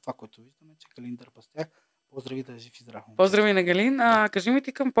 Нали, аз това, което виждам е, че Галин дърпа с тях. Поздрави да е жив и здрав. Поздрави на Галин. Кажи ми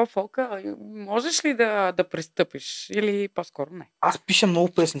ти към поп-фолка, можеш ли да пристъпиш? Или по-скоро не? Аз пиша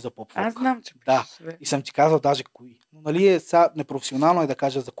много песни за поп-фолк. Аз знам, че пишеш. Да, и съм ти казал даже кои. Но нали сега непрофесионално е да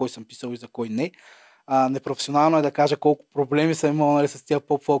кажа за кой съм писал и за кой не. Непрофесионално е да кажа колко проблеми съм имал, нали, с тия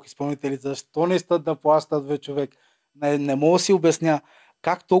поп-фолк изпълнители. Защо не искат да плащат, бе, човек? Не мога да си обясня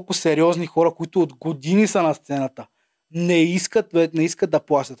как толкова сериозни хора, които от години са на сцената, не искат да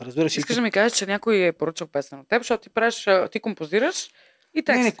плащат. Разбираш? Искаш да ми кажеш, че някой е поръчал песен от теб, защото ти композираш и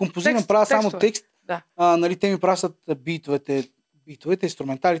текст. Не композирам, правя само текст. Да. Нали, те ми пращат битовете,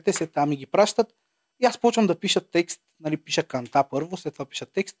 инструменталите, след това ми ги пращат. И аз почвам да пиша текст, нали, пиша канта първо, след това пиша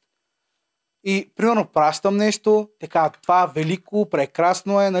текст. И примерно пращам нещо, така, това велико,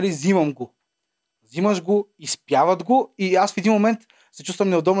 прекрасно е, нали, взимам го. Взимаш го, изпяват го и аз в един момент се чувствам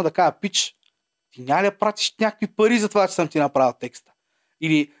неудобно да кажа, пич, ти няма ли да пратиш някакви пари за това, че съм ти направил текста?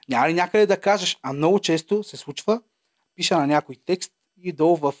 Или няма ли някъде да кажеш, а много често се случва, пиша на някой текст и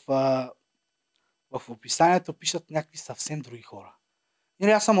долу в описанието пишат някакви съвсем други хора.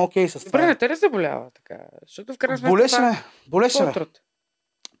 Или аз съм окей с това. Добре, не те ли заболява така? Защото в крайна сметка болеше ме.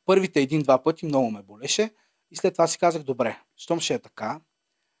 Първите 1-2 пъти много ме болеше и след това си казах, добре, щом ще е така,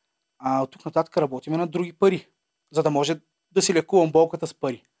 от тук нататък работиме на други пари, за да може да си лекувам болката с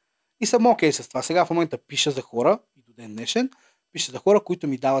пари. И съм окей с това. Сега в момента пиша за хора, и до ден днешен, пиша за хора, които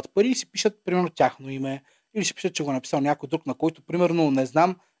ми дават пари и си пишат примерно тяхно име, или си пишат, че го написал някой друг, на който примерно не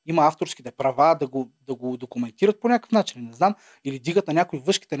знам, има авторските права да го документират по някакъв начин, не знам, или дигат на някои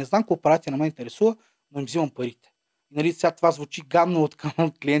въшките, не знам, кооперация на мен интересува, но им взимам парите. И нали, сега това звучи гадно от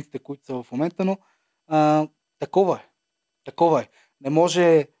към клиентите, които са в момента, но такова е. Такова е. Не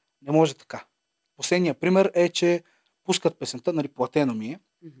може така. Последният пример е, че пускат песента, нали, платено ми е,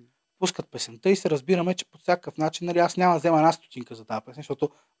 пускат песента и се разбираме, че по всякакъв начин, нали, аз няма да взема една стотинка за тази песен, защото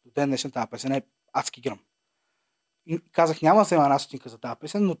до ден днешен тази песен е адски гръм. И казах, няма да взема една стотинка за тази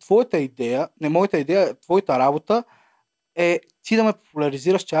песен, но твоята идея, не моята идея, твоята работа е ти да ме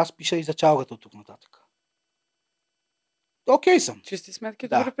популяризираш, че аз пиша и за чалгата от тук нататък. Окей съм. Чисти сметки,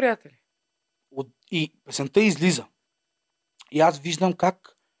 добри приятели. И песента излиза. И аз виждам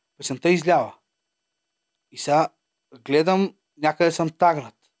как песента излява. И сега гледам, някъде съм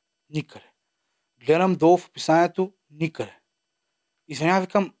тагнат. Никъде. Гледам долу в описанието, никъде. И сега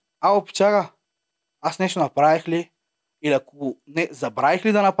викам, пичага, аз нещо направих ли? Или ако не, забравих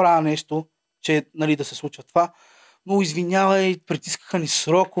ли да направя нещо, че, нали, да се случва това? Но извинявай, притискаха ни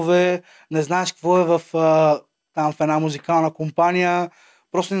срокове, не знаеш какво е там в една музикална компания,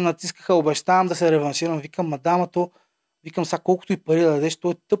 просто ни натискаха, обещавам да се реванширам. Викам, мадамато, викам, сега колкото и пари да дадеш,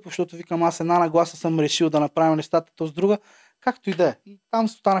 то е тъпо, защото викам, аз една нагласа съм решил да направим нещата, то с друга, както и да е. И там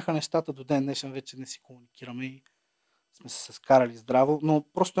останаха нещата до ден днешен, вече не си комуникираме и сме се скарали здраво, но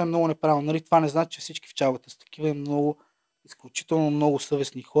просто е много неправилно. Нали? Това не значи, че всички в чалгата са такива, и много, изключително много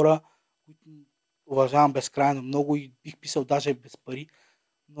съвестни хора, които уважавам безкрайно много и бих писал даже без пари,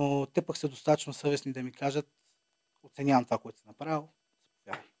 но те пък са достатъчно съвестни да ми кажат, оценявам това, което си направил.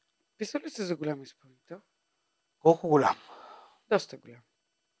 Писал ли си за голям изпълнител? Колко голям? Доста голям.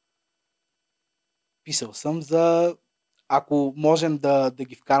 Писал съм за ако можем да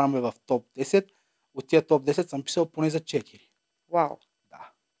ги вкараме в топ 10, от тия топ 10 съм писал поне за 4. Вау.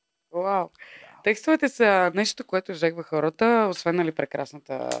 Да. Вау. Да. Текстовете са нещо, което жегва хората, освен нали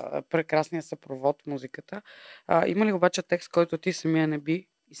прекрасния съпровод, музиката. Има ли обаче текст, който ти самия не би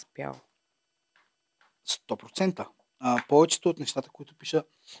изпял? 100%. Повечето от нещата, които пиша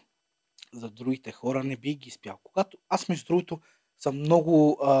за другите хора, не би ги изпял. Когато аз, между другото, съм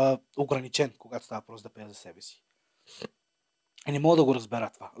много ограничен, когато става въпрос да пея за себе си. И не мога да го разбера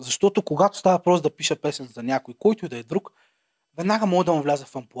това. Защото когато става въпрос да пиша песен за някой, който и да е друг, веднага мога да му вляза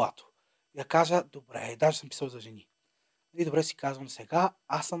в амплуато. И да кажа, добре, даже съм писал за жени. И добре си казвам сега,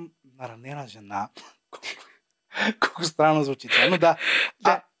 аз съм наранена жена. Колко странно звучи това. Но да,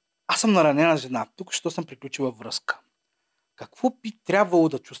 аз съм наранена жена. Тук що съм приключила връзка. Какво би трябвало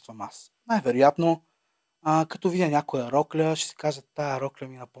да чувствам аз? Най-вероятно, като видя някоя рокля, ще си кажа, тая рокля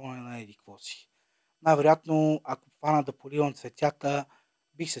ми напомня на еди какво си. Най-вероятно, ако фана да поливам цветята,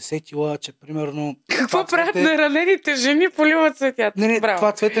 бих се сетила, че примерно... Какво правят наранените жени, поливат цветята? Не,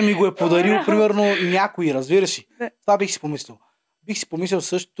 това цвете ми го е подарил, примерно, някой, разбираш ли? Това бих си помислил. Бих си помислил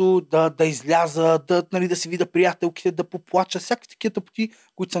също да изляза, да си видя приятелките, да поплача, всякакви такива тъпоти,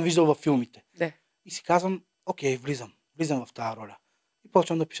 които съм виждал във филмите. Да. И си казвам, окей, влизам в тази роля. И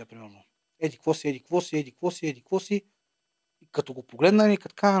почвам да пиша, примерно. Еди какво си. И като го погледна и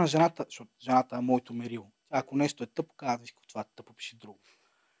като кажа на жената, защото жената е моето мерило. Ако нещо е тъпо, казва, виж какво това е тъпо, пиши друго.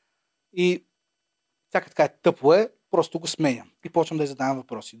 И тя така е тъпо просто го сменям. И почвам да й задавам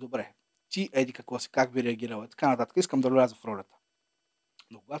въпроси. Добре, ти еди какво си, как би реагирала? Така нататък. Искам да вляза в ролята.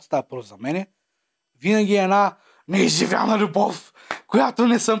 Но когато става въпрос за мене, винаги е една неизживяна любов, която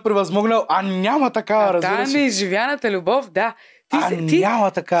не съм превъзмогнал, няма такава, разбира се. Неизживяната любов, да.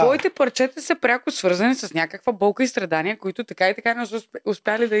 Няма такава. Твоите парчета са пряко свързани с някаква болка и страдания, които така и така не са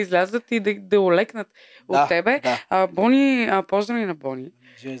успяли да излязат и да олекнат от тебе. Да. Бони, поздрави на Бони.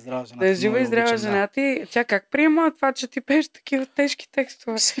 Жива и здрава жена. Да, жива и здрава жена ти. Тя как приема това, че ти пееш такива тежки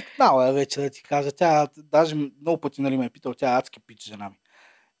текстове? Свикнала е вече да ти кажа. Тя даже много пъти ме е питал, тя адски пич жена ми.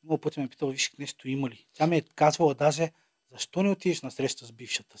 Много пъти ме е питал, виж нещо има ли. Тя ми е казвала даже, защо не отидеш на среща с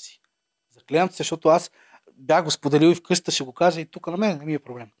бившата си. Заклевам се, защото аз бях го споделил и в къщата, ще го кажа и тук на мен не ми е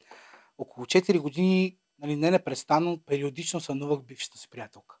проблем. Около 4 години, не непрестанно, периодично сънувах бившата си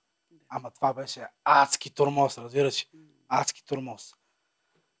приятелка. Ама това беше адски тормоз, разбираш. Адски тормоз.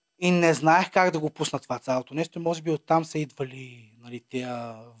 И не знаех как да го пусна това цялото нещо. Може би оттам са идвали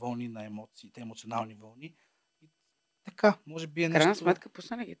тия вълни на емоции, те емоционални вълни. И така, може би е нещо... Крайна сметка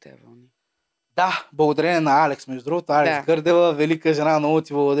пусна ги тези вълни. Да, благодарение на Алекс, между другото. Алекс Гърдева, велика жена, много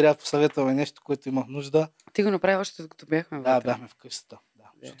ти благодаря, посъветваме нещо, което имах нужда. Ти го направи още като бяхме вътре. Да, бяхме в къщата.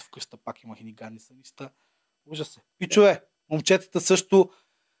 Да. Защото в къщата пак имах и гадни сънища. Ужас е. Пичове, момчетата също,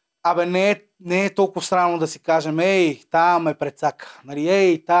 не е толкова странно да си кажем, ей, та ме прецака.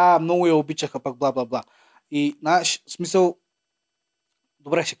 Ей, та много я обичаха, пък бла-бла-бла. И, знаеш, в смисъл,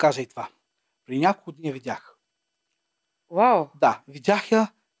 добре, ще кажа и това. При няколко дни я видях. Вау! Да, видях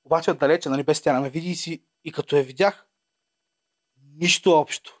я, обаче отдалече, без тя ме види и като я видях, нищо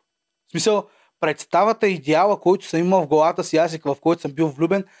общо. В смисъл, представата, идеала, който съм имал в главата си, аз в който съм бил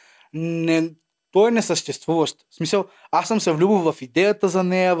влюбен, той е несъществуващ. В смисъл, аз съм се влюбил в идеята за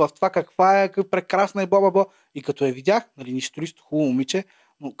нея, в това каква е, прекрасна и бла-бла-бла. И като я видях, нищо листо хубаво момиче,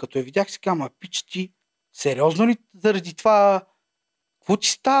 но като я видях, си казвам, пич ти, сериозно ли заради това? Какво ти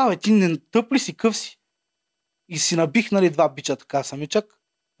става? Ти не тъп ли си, къв си? И си набих, 2 бича така самичък,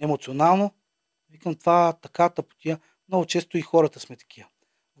 емоционално. Викам, това така тъпотия. Много често и хората сме такива.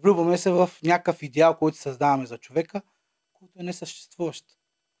 Влюбваме се в някакъв идеал, който създаваме за човека, който е несъществуващ.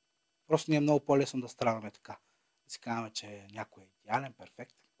 Просто ни е много по-лесно да страдаме така. Да си казваме, че някой е идеален,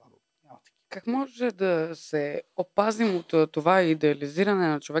 перфектен. Няма такива. Как може да се опазим от това идеализиране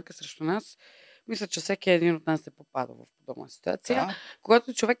на човека срещу нас? Мисля, че всеки един от нас се попада в подобна ситуация. Да.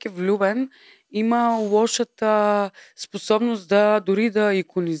 Когато човек е влюбен, има лошата способност дори да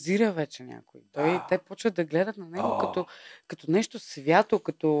иконизира вече някой. Те почват да гледат на него като нещо свято,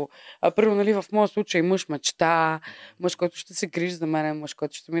 като, примерно, в моя случай мъж мечта, мъж, който ще се грижи за мен, мъж,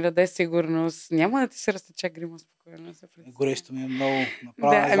 който ще ми даде сигурност. Няма да ти се разтече грима спокойно. Горещо ми е много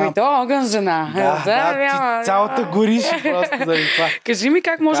направо. Да, то е огън жена. Ти цялата гориш просто заради това. Кажи ми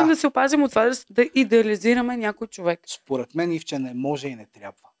как можем да се опазим от това да идеализираме някой човек? Според мен, Ивче, не може и не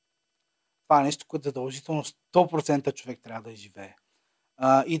трябва. Това е нещо, което задължително 100% човек трябва да изживее.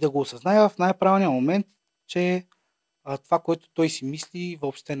 И да го осъзнае в най-правилния момент, че това, което той си мисли,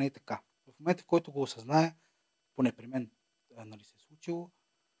 въобще не е така. В момента, в който го осъзнае, поне при мен се е случило,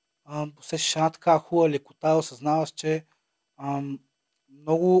 усещаш една така хубава лекота, осъзнаваш, че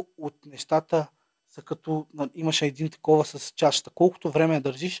много от нещата са като имаше един такова с чашата. Колкото време я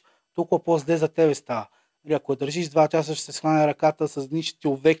държиш, толкова по-зле за тебе става. Нали, ако я държиш 2 часа, ще се схване ръката, с дни ще ти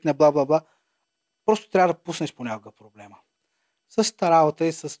увекне, бла-бла-бла. Просто трябва да пуснеш понякога проблема. Същата работа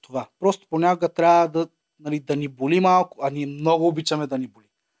е с това. Просто понякога трябва да ни боли малко, а ние много обичаме да ни боли.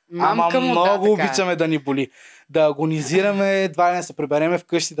 Мамка му, много така. обичаме да ни боли. Да агонизираме, едва ли не се прибереме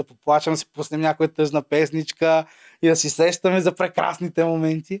вкъщи, да поплачем, да си пуснем някоя тъжна песничка и да си сещаме за прекрасните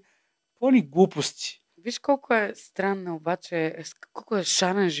моменти. Пълни глупости. Виж колко е странно, обаче, колко е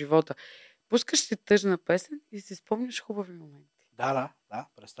шарен живота. Пускаш си тъжна песен и си спомняш хубави моменти. Да,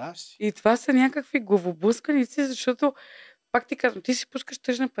 представяш си. И това са някакви главоблъсканици, защото, пак ти казвам, ти си пускаш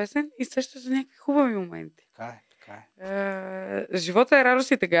тъжна песен и сещаш за някакви хубави моменти. Така е. Живота е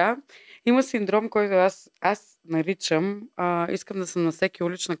радост и тъга. Има синдром, който аз наричам, искам да съм на всеки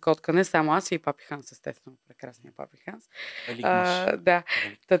улична котка. Не само аз, и Папи Ханс, естествено. Прекрасния Папи Ханс. Велик мъж. Да.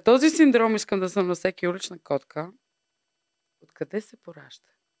 Този синдром искам да съм на всеки улична котка. Откъде се поражда?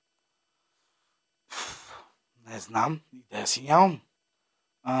 Не знам. Идея си нямам.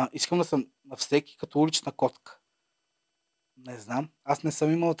 Искам да съм на всеки като улична котка. Не знам. Аз не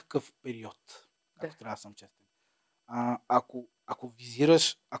съм имал такъв период. Ако трябва да съм честен. Ако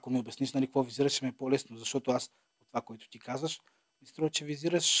визираш, ако ми обясниш какво визираш, ще ми е по-лесно, защото аз от това, което ти казваш, ми струва, че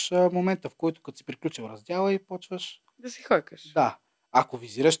визираш момента, в който като си приключил раздяла и почваш да си хойкаш. Да. Ако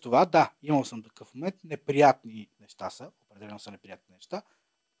визираш това, да, имал съм такъв момент. Неприятни неща са, определено са неприятни неща.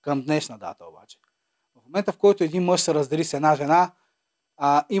 Към днешна дата обаче. В момента, в който един мъж се раздели с една жена,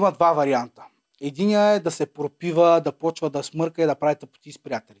 има 2 варианта. Единият е да се пропива, да почва да смърка и да прави тъпоти с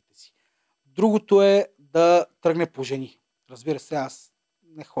приятелите си. Другото е да тръгне по жени. Разбира се, аз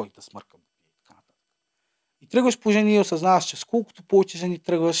не ходих да смъркам. И тръгваш по жени и осъзнаваш, че с колкото повече жени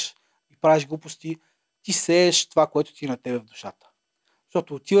тръгваш и правиш глупости, ти сееш това, което ти е на тебе в душата.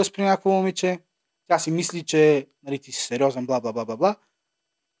 Защото отиваш при някакво момиче, тя си мисли, че ти си сериозен, бла-бла-бла-бла,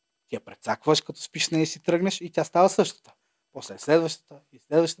 ти я прецакваш, като спиш с нея и си тръгнеш и тя става същата. После следващата и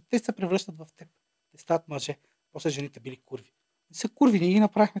следващата. Те се превръщат в теб. Те стават мъже. После жените били курви. Не са курви, ние ги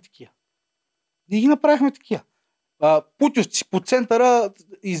направихме такива. Путюшци по центъра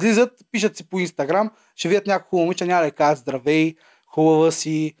излизат, пишат си по Инстаграм, ще видят някакво момиче, няма да й кажат здравей, хубава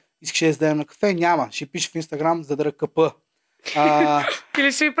си, искаш да седем на кафе, няма. Ще пише в Инстаграм за да ръкъпа.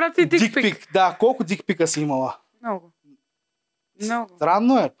 Или ще й прати дикпик. Да, колко дикпика си имала? Много.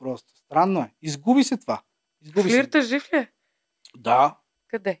 Странно е просто. Странно е. Изгуби се това. Флирта жив ли е? Да.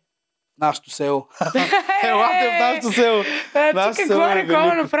 Къде? Нашето село. Елате в нашето село. Каква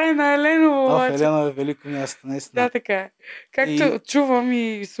реклама направи на Еленово? Елена е велико място, наистина. Да, така е. Както чувам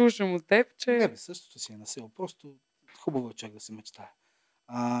и слушам от теб, че... Не, същото си е на село. Просто хубаво е човек да се мечтае.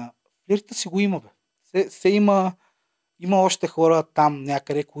 Флирта си го има, бе. Има още хора там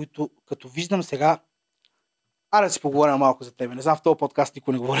някъде, които като виждам сега... да си поговорим малко за тебе. Не знам, в този подкаст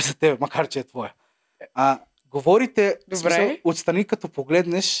никой не говори за тебе, макар че е твоя. Говорите, смисъл, отстрани като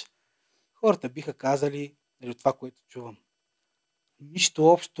погледнеш, хората биха казали, от това, което чувам, нищо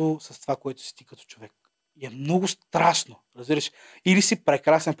общо с това, което си ти като човек. И е много страшно, разбираш. Или си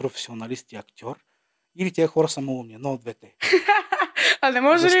прекрасен професионалист и актьор, или тези хора са малумни. Едно от двете. Не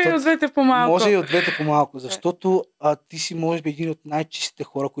може ли от двете по-малко? Може и от двете по-малко, защото ти си, може би, един от най-чистите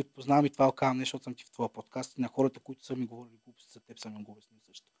хора, които познавам, и това оказвам нещо, защото съм ти в твоя подкаст и на хората, които са ми говорили глупости за теб, съм им го обяснил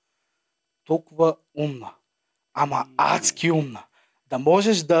също. Толкова умна. Ама адски умна. Да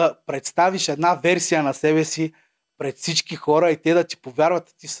можеш да представиш една версия на себе си пред всички хора и те да ти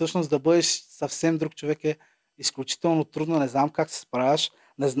повярват, ти всъщност да бъдеш съвсем друг човек е изключително трудно. Не знам как се справяш.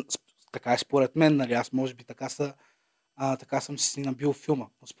 Така е според мен, нали? Аз може би така съм си набил филма.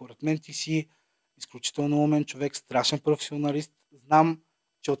 Но според мен ти си изключително умен човек, страшен професионалист. Знам,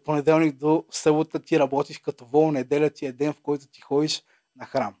 че от понеделник до събота ти работиш като вол, неделя ти е ден, в който ти ходиш на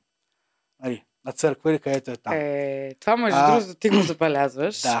храм. Нали? На църква или където е там. Това между другото ти го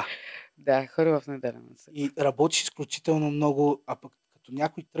забелязваш. Да, хора в неделя на църква. И работиш изключително много, а пък като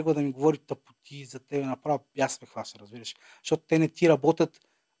някой тръгва да ми говори тъпоти за тебе, направо бяс ме хваща, разбираш. Защото те не ти работят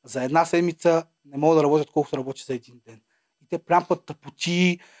за една седмица, не могат да работят колкото работиш за един ден. И те плямпат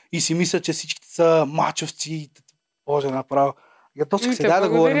тъпоти и си мислят, че всички са мачовци. Боже, направо. Да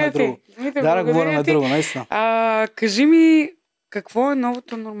говорим на друго. Да говорим на друго, наистина. Кажи ми, какво е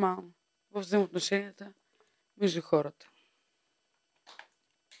новото нормално в взаимоотношенията между хората?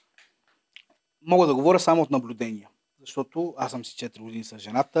 Мога да говоря само от наблюдения, защото аз съм си 4 години с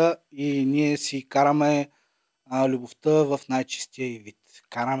жената и ние си караме любовта в най-чистия и вид.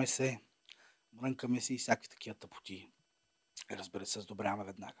 Караме се, мрънкаме се и всякакви такива тъпоти. Разбира се, сдобряваме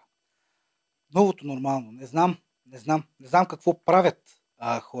веднага. Новото нормално, не знам какво правят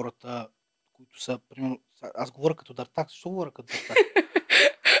хората, които са, примерно, аз говоря като дартак, защо говоря като дартак?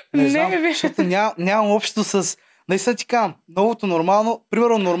 Не знам, защото нямам общо с... Наистина ти казвам, новото нормално,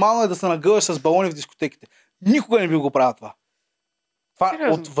 примерно нормално е да се нагъваш с балони в дискотеките. Никога не би го правил това. Това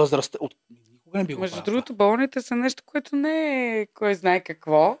Сериозно? от възрастта, никога не би го Между правил другото, балоните са нещо, което не е кой знае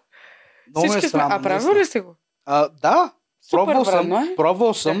какво. това. Много е странно. А правил ли си го? Да, Супер вредно е.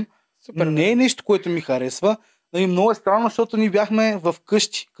 пробвал съм. Супер Не е нещо, което ми харесва. Но много е странно, защото ние бяхме в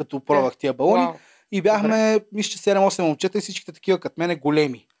къщи, като пробвах тия балони. Вау. И бяхме, мисля, 7-8 момчета и всичките такива като мене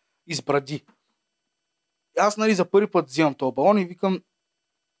големи. Избради. Аз, за първи път взимам този балон и викам,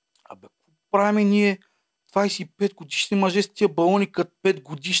 какво правим ние 25 годишни мъже с тия балони като 5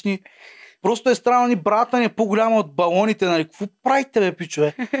 годишни? Просто е странно, ни брата ни е по-голяма от балоните, нали? Какво правите, бе,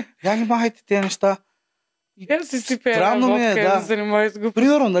 пичове? Я ги махайте тези неща. Я си сипе Странно една ми е, водка, да. да се занимавай с го.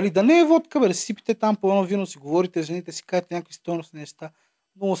 Примерно, да не е водка, бе, да си сипите там по едно вино, си говорите, жените си кажете някакви стойностни неща.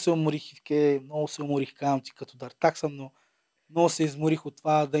 Много се уморих, казвам ти, като дартак съм, но много се изморих от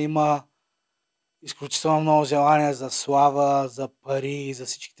това да има изключително много желание за слава, за пари, за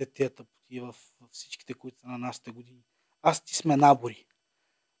всичките тия тъпоти в всичките, които са на нашите години. Аз ти сме набори.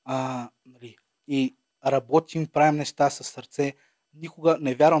 И работим, правим неща със сърце. Никога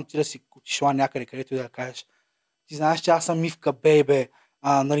не вярвам ти да си отишла някъде, където и да кажеш, ти знаеш, че аз съм Мивка, бейбе,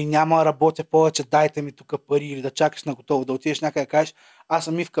 няма да работя повече, дайте ми тук пари, или да чакаш на готово, да отидеш някъде да кажеш, аз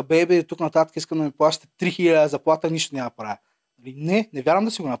съм Мивка, бейбе, и тук нататък искам да ми плащате 3000 заплата, нищо няма да правя. Не вярвам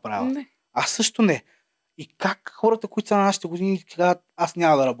да си го направя. Не. Аз също не. И как хората, които са на нашите години, казват, аз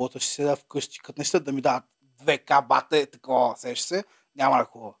няма да работя, ще седа вкъщи, като не щат да ми дадат 2К бата, такова, сеш се, няма да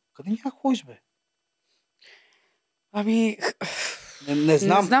ходя. Къде няма ходиш, бе? Не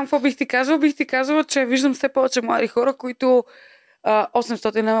знам. Не знам какво бих ти казала. Бих ти казала, че виждам все повече млади хора, които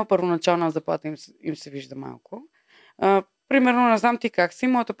 800 лева първоначална заплата им се вижда малко. Примерно, не знам ти как си,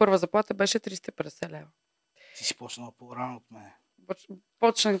 моята първа заплата беше 350 лева. Ти си почнала по-рано от мен.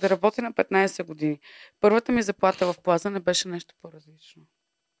 Почнах да работя на 15 години. Първата ми заплата в Плаза не беше нещо по-различно.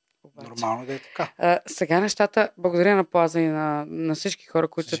 Обаче. Нормално да е така. Сега нещата, благодаря на Плаза и на всички хора,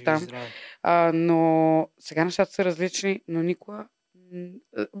 които са там, но сега нещата са различни, но никога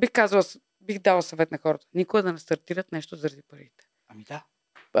бих дала съвет на хората. Никога да не стартират нещо заради парите. Ами да.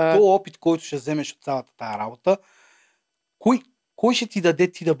 То опит, който ще вземеш от цялата тая работа, кой ще ти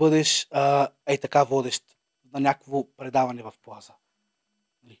даде ти да бъдеш така водещ на някакво предаване в Плаза?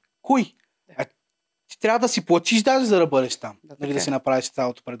 Кой? Ти трябва да си платиш даже за да бъдеш там, да си направиш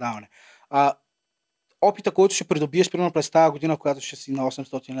цялото предаване. Опита, който ще придобиеш примерно през тази година, която ще си на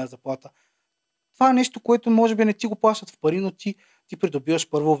 800 лева заплата, това е нещо, което може би не ти го плащат в пари, но ти придобиваш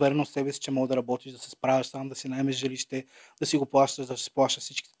първо увереност в себе си, че мога да работиш, да се справяш сам, да си наемеш жилище, да си го плащаш, да си плащаш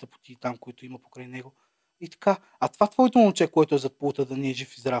всичките тъпоти там, които има покрай него. И така. А това твоето момче, което е зад пулта, да не е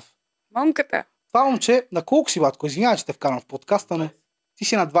жив и здрав. Мамката. Това момче, на колко си, батко? Извинявай, че те вкарам в подкаста, но ти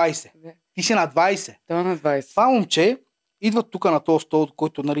си на 20. Ти си на 20. Да, на 20. Това момче идва тук на този стол,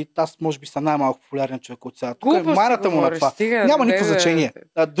 който, аз може би съм най-малко популярен човек от сега. Тук е майната му на това. Няма никакво значение.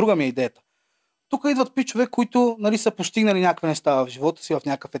 Друга ми е идеята. Тук идват пичове, които са постигнали някакви неща в живота си, в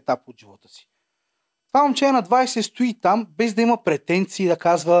някакъв етап от живота си. Това момче е на 20, стои там, без да има претенции, да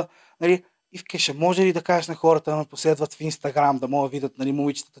казва, Ивке, ще може ли да кажеш на хората да ме последват в Инстаграм, да могат да видят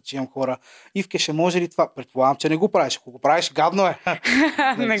момичетата, че имам хора? Ивке, ще може ли това? Предполагам, че не го правиш. Ако го правиш, гадно е.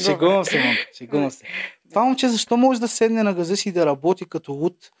 Шегувам се, мам. Шегувам се. Това момче защо може да седне на газа си и да работи като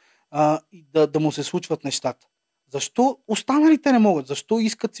луд и да му се случват нещата? Защо останалите не могат? Защо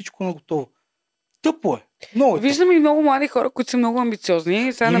искат всичко на готово? Тъпо е. Много Виждам и много млади хора, които са много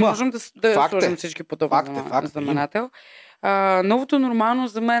амбициозни. Сега не можем да сложим всички подобни знаменател. Новото нормално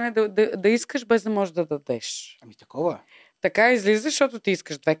за мен е да искаш без да можеш да дадеш. Ами такова е. Така излиза, защото ти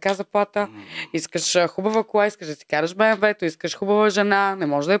искаш 2К заплата, искаш хубава кола, искаш да си караш БМВ-то, искаш хубава жена, не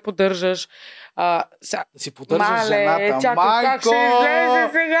можеш да я поддържаш. Да си поддържаш жената. Чакай, как ще излезе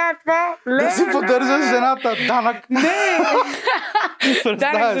сега това? Да си поддържаш жената. Данък. Не!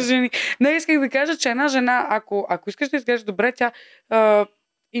 Данък за жени. Не, исках да кажа, че една жена, ако искаш да изглеждаш добре, тя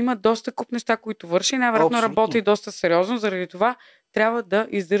има доста куп неща, които върши. Най-вероятно работи доста сериозно. Заради това трябва да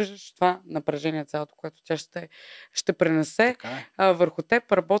издържаш това напрежение цялото, което тя ще пренесе върху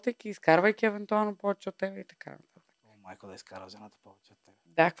теб, работейки, изкарвайки евентуално повече от теб и така. Майко, да изкара жената повече от теб.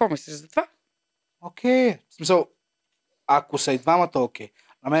 Да, какво мислиш за това? Окей. В смисъл, ако са и двамата окей.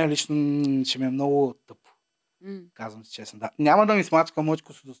 На мен лично ще ми е много тъпо. Казвам си честно. Да. Няма да ми смачка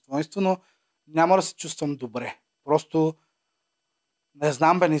моето достоинство, но няма да се чувствам добре. Просто Не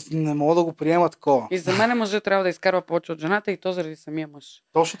знам, бе, не мога да го приема такова. И за мен мъжът трябва да изкарва повече от жената и то заради самия мъж.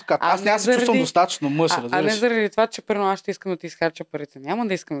 Точно така. Аз няма се чувствам достатъчно мъж, А не разбираш. заради това, че първо аз ще искам да ти изхарча парите. Няма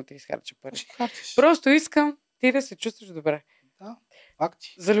да искам да ти изхарча пари. Ще харчиш. Просто искам ти да се чувстваш добре. Да,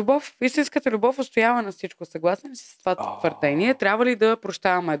 факти. За любов, истинската любов устоява на всичко. Съгласен ли си с това твърдение? Трябва ли да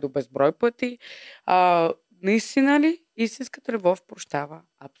прощаваме до безброй пъти? Наистина ли истинската любов прощава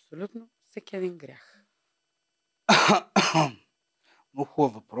абсолютно всеки един грях? Много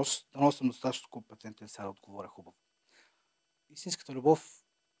хубав въпрос. Дано съм достатъчно компетентен сега да отговоря хубаво. Истинската любов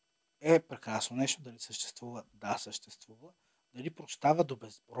е прекрасно нещо. Дали съществува? Да, съществува. Дали прощава до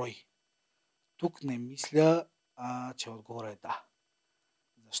безброй? Тук не мисля, че отговорът е да.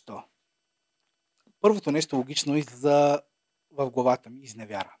 Защо? Първото нещо логично излиза в главата ми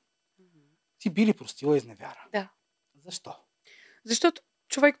изневяра. Ти би ли простила изневяра? Да. Защо? Защото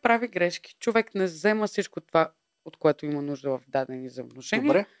човек прави грешки. Човек не взема всичко това, от което има нужда в дадени взаимоотношения.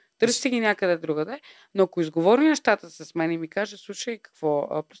 Добре. Търси ги някъде другаде. Но ако изговори нещата с мен и ми каже, слушай,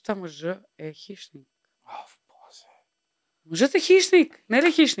 какво? Просто мъжът е хищник. Боже. Мъжът е хищник. Не е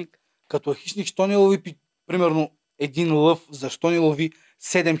ли хищник? Като е хищник, що не лови примерно един лъв, защо не лови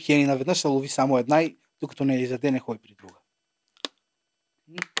 7 хиени наведнъж, а лови само една и докато не изяде, не ходи при друга?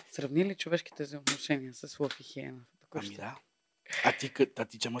 Сравни ли човешките взаимоотношения с лъв и хиена? Ами да. А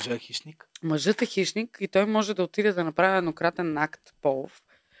ти, че мъжът е хищник? Мъжът е хищник и той може да отиде да направи еднократен акт полов,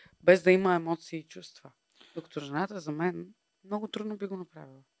 без да има емоции и чувства. Докато жената за мен много трудно би го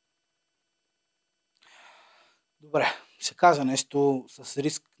направила. Добре, ще кажа нещо с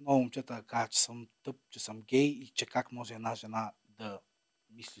риск много момчета да кажа, че съм тъп, че съм гей и че как може една жена да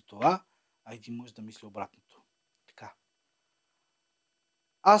мисли това, а един мъж да мисли обратното. Така.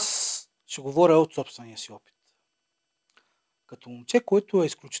 Аз ще говоря от собствения си опит. Като момче, който е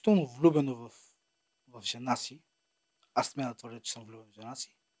изключително влюбено в жена си, аз смея да твърдя, че съм влюбен в жена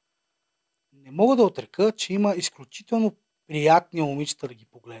си, не мога да отрека, че има изключително приятни момичета да ги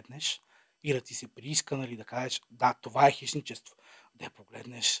погледнеш и да ти се прииска, нали, да кажеш, да, това е хищничество. Да я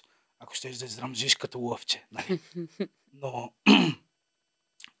погледнеш, ако щеш да изръмжиш като лъвче. Нали. Но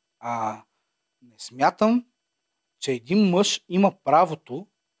не смятам, че един мъж има правото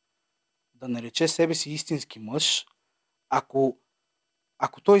да нарече себе си истински мъж,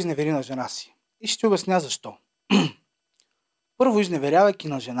 ако той изневери на жена си. И ще ти обясня защо. Първо, изневерявайки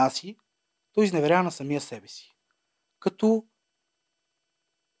на жена си, той изневерява на самия себе си. Като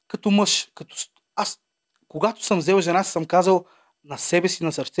мъж. Аз, когато съм взел жена си, съм казал на себе си,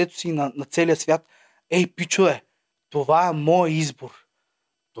 на сърцето си, на целия свят, ей, пичове, това е мой избор.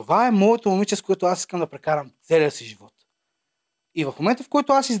 Това е моето момиче, с което аз искам да прекарам целия си живот. И в момента, в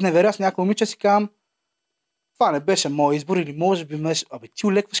който аз изневеря с някой момиче, си казвам, това не беше мой избор или може би беше... Абе, ти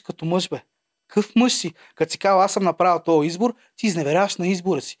олекваш като мъж, бе. Какъв мъж си? Като си казва, аз съм направил този избор, ти изневеряваш на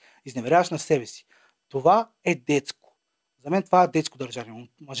избора си. Изневеряваш на себе си. Това е детско. За мен това е детско държание.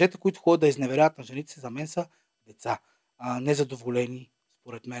 Мъжете, които ходят да изневеряват на жените си, за мен са деца. Незадоволени,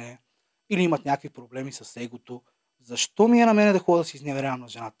 според мен. Или имат някакви проблеми с егото. Защо ми е на мене да ходя да си изневерявам на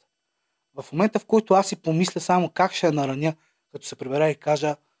жената? В момента, в който аз си помисля само как ще я нараня, като се прибера и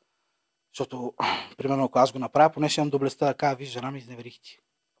кажа, защото, примерно, ако аз го направя, поне ще имам доблестта да кажа, виж, жена ми изневерих ти.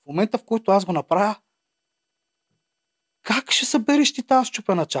 В момента, в който аз го направя, как ще събереш ти тази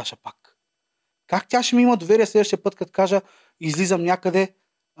счупена чаша пак? Как тя ще ми има доверие следващия път, като кажа, излизам някъде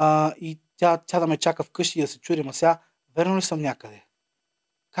и тя да ме чака вкъщи и да се чуди, ма сега, верно ли съм някъде?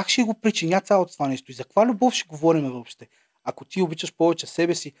 Как ще го причиня цялото това нещо? И за каква любов ще говорим въобще? Ако ти обичаш повече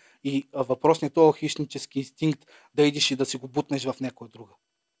себе си и въпросният този хищнически инстинкт да идиш и да си го бутнеш в някоя друга.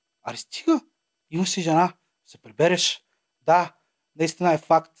 Аре стига, имаш си жена, се прибереш. Да, наистина е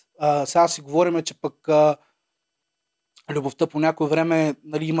факт. Сега си говорим, че пък любовта по някое време,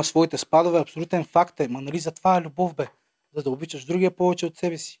 нали, има своите спадове. Абсолютен факт е. Нали, за това е любов, бе. За да обичаш другия повече от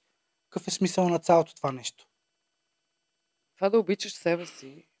себе си. Какъв е смисъл на цялото това нещо? Това да обичаш себе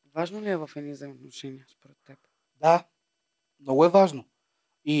си, важно ли е в едни взаимоотношения, според теб? Да, много е важно.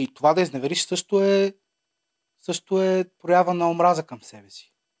 И това да изневериш също е проява на омраза към себе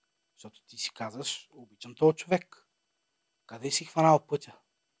си. Защото ти си казваш, обичам този човек. Къде си хванал пътя?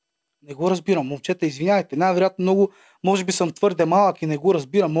 Не го разбирам. Момчета, извиняйте. Най-вероятно много, може би съм твърде малък и не го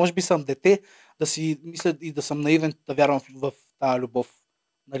разбирам. Може би съм дете, да си мисля и да съм наивен, да вярвам в тази любов.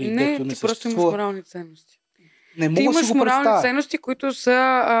 Нали, не, ти просто имаш морални ценности. Не мога ти имаш да си го морални представя. ценности, които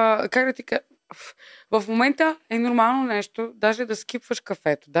са, как да ти кажа, в момента е нормално нещо, даже да скипваш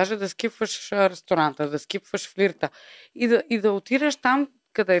кафето, даже да скипваш ресторанта, да скипваш флирта и да отидеш там,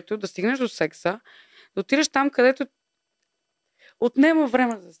 където, да стигнеш до секса, да отидеш там, където отнема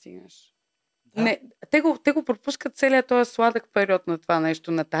време да стигнеш. Да. Не, те го пропускат целият този сладък период на това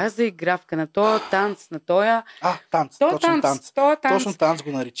нещо, на тази заигравка, на този танц, на този... Танц, Този точно танц. този танц. Точно танц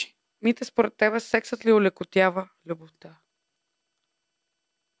го наричи. Мите, според тебе, сексът ли олекотява любовта?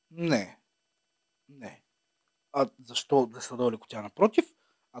 Не. Защо да се даде лекотя? Напротив,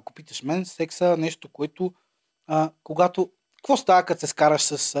 ако питаш мен, секса е нещо, което когато... Какво става, като се скараш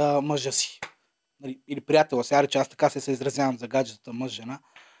с мъжа си? Нали, или приятела си, аз така се изразявам за гаджета мъж-жена.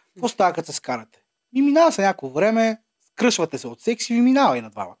 Какво става, като се скарате? Минава се някакво време, скръшвате се от секс и ви минава и на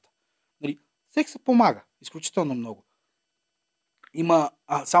двамата. Нали, секса помага изключително много. Има,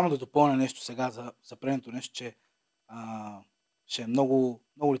 само да допълня нещо сега за предното нещо, че ще е много,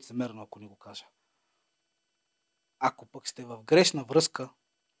 много лицемерно, ако не го кажа. Ако пък сте в грешна връзка,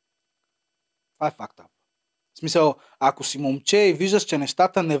 това е факта. В смисъл, ако си момче и виждаш, че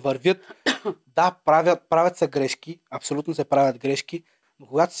нещата не вървят, да, правят се грешки, абсолютно се правят грешки, но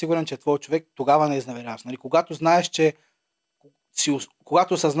когато си сигурен, че е твой човек, тогава не изневеряваш. Нали? Когато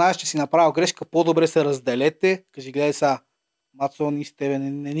осъзнаеш, че си направил грешка, по-добре се разделете, кажи, гледай сега, Мацо, ни с тебе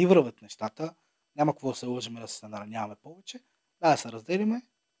не ни върват нещата, няма какво да се лъжим, да се нараняваме повече, да се разделиме,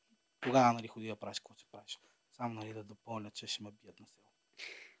 тогава нали, ходи да правиш какво си правиш. Само нали, да допълня, че ще ме бият на село.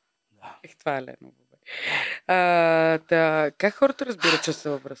 Да. Това е лено. Как хората разбират, че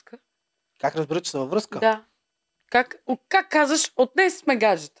са във връзка? Как разбират, че са във връзка? Да. Как казваш, от днес сме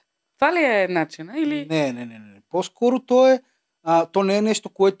гаджета? Това ли е начина? Или... Не. По-скоро то не е нещо,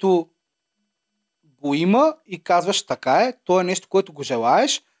 което го има и казваш така е. То е нещо, което го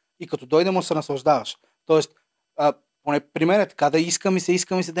желаеш и като дойде му се наслаждаваш. Тоест, поне при мен е така, да иска ми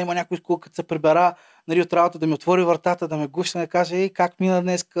се да има някой, като се прибера нали, от работа, да ми отвори вратата, да ме гушне, да каже, как мина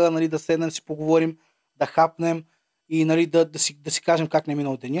днеска, нали, да седнем, да си поговорим, да хапнем и нали, да си кажем как не е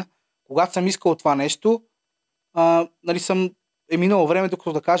минал деня. Когато съм искал това нещо, нали, е минало време,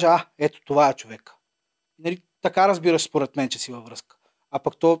 докато да кажа, ето това е човека. Нали, така разбираш според мен, че си във връзка. А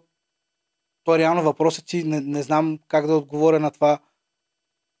пък то реално въпросът ти, не знам как да отговоря на това.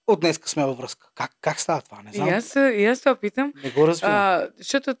 От днеска сме във връзка. Как става това? Не знам. И аз това питам. Не го разбирам.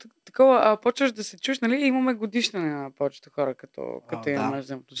 Защото такова, почваш да се чуш, нали? Имаме годишна на повечето хора, като имаме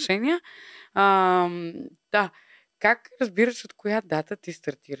взаимоотношения. Да. Как разбираш от коя дата ти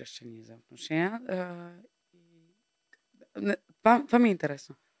стартираш ни за отношения? Това ми е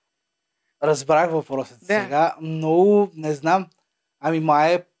интересно. Разбрах въпросът сега. Много, не знам.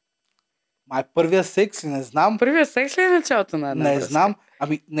 Май е първия секс, не знам. Първия секс ли е началото на една връзка? Не знам.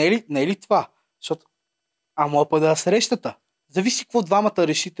 Не е ли това? Защото, мога па да срещата. Зависи какво двамата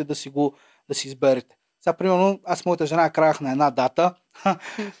решите да си изберете. Сега, примерно, аз с моята жена краях на една дата.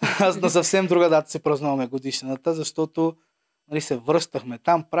 Аз на съвсем друга дата си празнуваме годишната, защото нали, се връщахме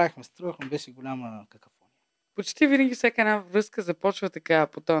там, правихме, струвахме, беше голяма какафония. Почти винаги всяка една връзка започва така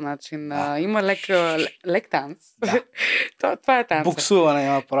по този начин. Има лек танц. Да. Това е танц. Буксуване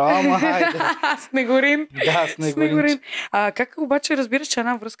има право, хайде. Снегорин. Да, снегорин. Как обаче разбираш, че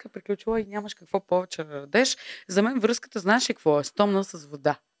една връзка е приключила и нямаш какво повече да дадеш? За мен връзката, знаеш ли какво е? Стомна с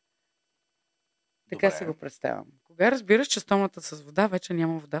вода. Така Добре. си го представям. Кога разбираш, че стомната с вода вече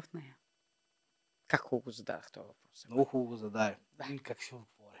няма вода в нея? Как хубаво го зададах този въпрос? Много хубаво го зададе. Да. Как ще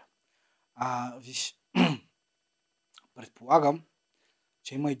отговоря? Виж, предполагам,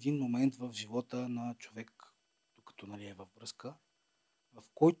 че има един момент в живота на човек, докато нали, е във връзка, в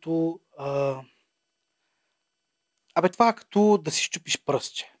който това е като да си щупиш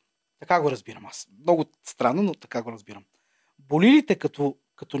пръстче. Така го разбирам аз. Много странно, но така го разбирам. Боли ли те като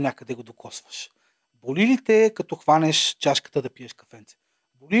някъде го докосваш? Боли ли те като хванеш чашката да пиеш кафенце?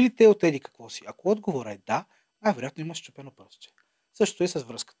 Боли ли те от еди какво си? Ако отговорът е да, най-вероятно имаш щупено пръстче. Същото е с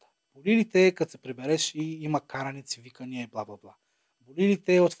връзката. Боли ли те, като се прибереш и има караници, викания и бла-бла-бла? Боли ли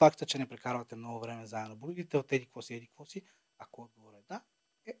те от факта, че не прекарвате много време заедно? Боли ли те от еди какво си? Ако отговорът е да,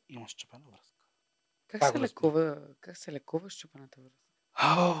 имаш щупена връзка. Как се лекува щупената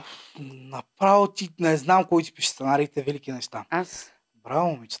връзка? Направо ти не знам кой ти пише сценариите, велики неща. Аз. Браво,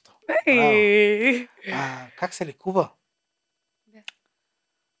 момичето. Как се лекува? Да.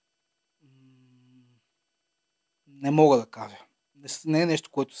 Не мога да кажа. Не е нещо,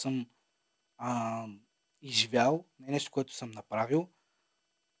 което съм изживял, не е нещо, което съм направил.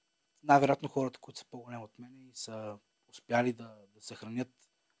 Най-вероятно хората, които са по-големи от мен и са успяли да съхранят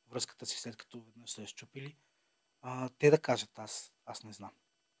връзката си след като веднъж са я счупили, те да кажат, аз не знам.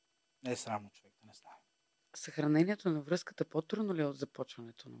 Не е срамно човек да не знае. Съхранението на връзката по-трудно ли е от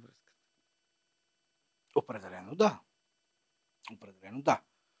започването на връзката? Определено да.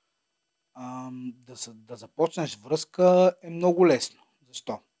 Да започнеш връзка е много лесно.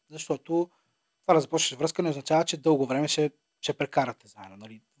 Защо? Защото това да започнеш връзка не означава, че дълго време ще прекарате заедно.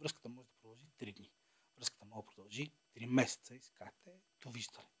 Нали? Връзката може да продължи 3 дни. Връзката може да продължи 3 месеца и си кажете,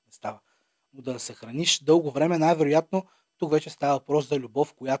 довиждане, не става. Но да съхраниш дълго време, най-вероятно, тук вече става въпрос за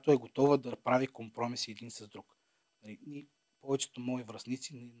любов, която е готова да прави компромиси един с друг. Нали, повечето мои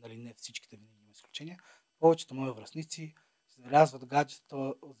връстници, нали, не всичките винаги има изключения, повечето мои връстници се забелязват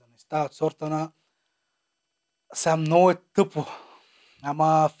гаджета за неща от сорта на сега много е тъпо,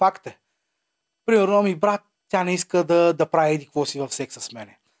 ама факт е. Примерно ми брат, тя не иска да прави еди какво си в секса с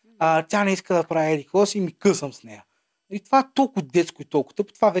мене. Тя не иска да прави еди какво си и ми късам с нея. И това е толкова детско и толкова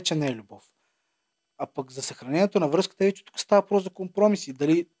тъпо, това вече не е любов. А пък за съхранението на връзката вече тук става просто за компромиси.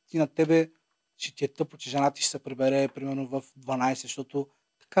 Дали ти на тебе ще ти е тъпо, че жена ти ще се прибере примерно в 12, защото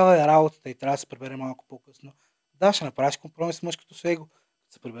такава е работата и трябва да се прибере малко по-късно. Да, ще направиш компромис с мъжкото с его.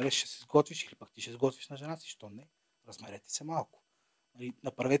 Като се прибереш, ще се сготвиш или пък ти ще сготвиш на жена си. Що не? Размерете се малко.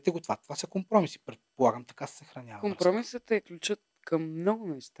 Направете го това. Това са компромиси. Предполагам, така се съхранява. Компромисът е ключът към много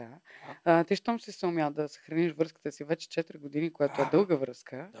неща. Ти, щом си се умял да съхраниш връзката си вече 4 години, която е дълга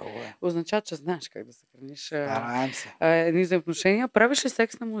връзка, означава, че знаеш как да съхраниш едни взаимоотношения. Правиш ли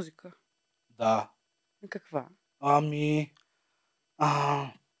секс на музика? Да. Каква?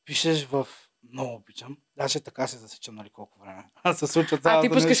 Пишеш в... Много обичам. Даже така се засичам, нали, колко време. Се случва ти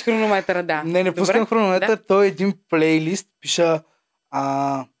пускаш хронометъра, да. Не пускам хронометър. Да. Той е един плейлист. Пиша...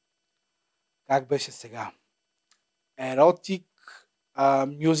 как беше сега? Erotic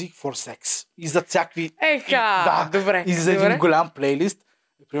Music for Sex. И за всякакви... добре. И за един голям плейлист.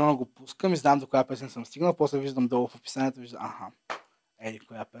 И примерно го пускам и знам до коя песен съм стигнал. После виждам долу в описанието. Виждам,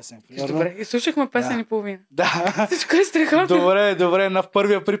 коя песен. Добре, и слушахме песен и половина. Да. Всичко е страхотно. Добре, на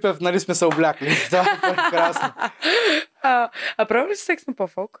първия припев, нали, сме се облякли. Да, прекрасно. Прави ли си секс на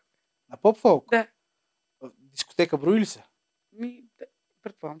поп-фолк? На поп-фолк? Да. Дискотека брои ли се?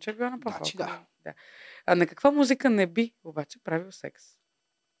 Предполагам, че е била на поп-фолк. Да. А на каква музика не би обаче правил секс?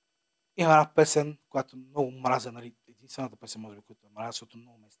 Има една песен, която много мразя, нали, единствената песен, може би, която мразя, защото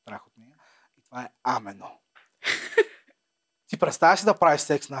много ме е страх от нея. И това е Амено. Ти представяш ли да правиш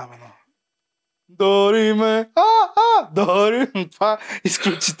секс на Амено? Дори ме! Дори! Това е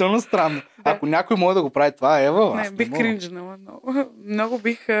изключително странно. Ако някой може да го прави това, Ева, аз не бих кринжнала. Много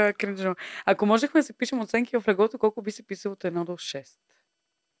бих кринжнала. Ако можехме да се пишем оценки в леглото, колко би се писал от 1 до 6?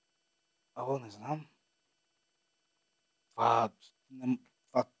 Не знам. Това не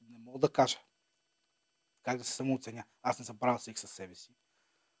мога да кажа. Как да се самооценя? Аз не съм правил секс със себе си.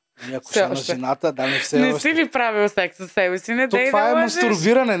 И ако ще на жената, не все не още. си ли правил секс със себе си? Не дей това да е лъжеш.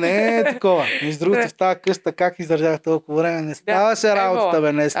 мастурбиране, не е такова. Между другото, в тази къща, как издържах толкова време, не ставаше работата,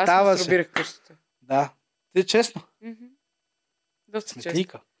 бе, не ставаше. Аз мастурбирах къщата. Да. Ти е честно. Доста честно.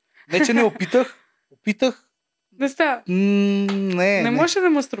 Сметлика. Не, че не опитах. Не става. Не можеш да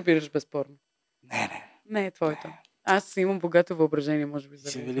мастурбираш безспорно. Не е твоето. Аз имам богато въображение, може би.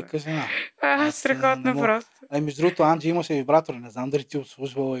 Си велика жена. Страхотно просто. Между другото, Анджи имаше вибратор. Не знам дали ти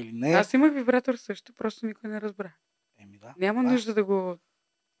обслужвала или не. Аз имах вибратор също, просто никой не разбра. Да. Няма нужда да го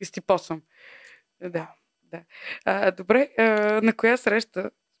изтипосвам. Да. Добре, на коя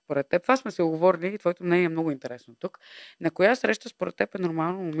среща според теб, това сме се оговорили и твоето мнение е много интересно тук, на коя среща според теб е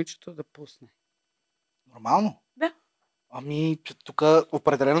нормално момичето да пусне? Нормално? Да. Тук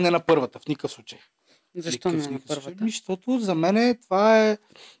определено не на първата, в никакъв случай. Защо не на първата? Защото за мен това е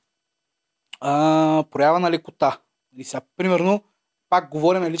проява на лекота. Примерно, пак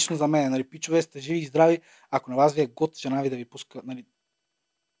говорим лично за мен. Пичове, сте живи и здрави. Ако на вас ви е год, жена ви да ви пуска,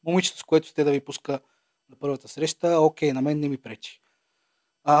 момичето, с което сте да ви пуска на първата среща, окей, на мен не ми пречи.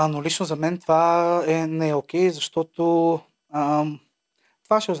 Но лично за мен това не е окей, защото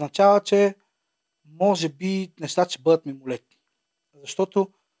това ще означава, че може би нещата ще бъдат мимолетни.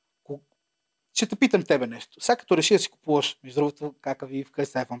 Защото ще те питам тебе нещо. Сега като реши да си купуваш, между другото, кака ви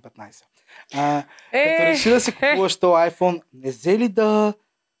вкъщи iPhone 15. Като реши да си купуваш този iPhone, не взе ли в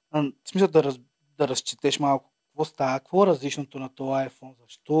смисъл да разчетеш малко какво става, какво е различното на този iPhone,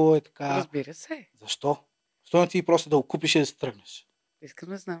 защо е така? Разбира се. Защо? Защо не ти просто да го купиш и да се тръгнеш? Искам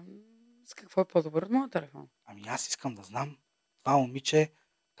да знам с какво е по-добър от моят телефон. Аз искам да знам това момиче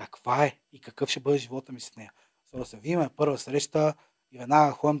каква е и какъв ще бъде живота ми с нея. Да се видим първа среща и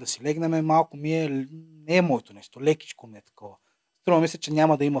веднага ходим да си легнем, малко не е моето нещо, лекичко ми е такова. Струва ми се, че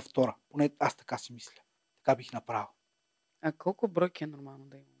няма да има втора. Поне аз така си мисля. Така бих направил. А колко бройки е нормално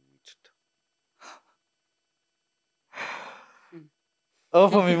да има момичето?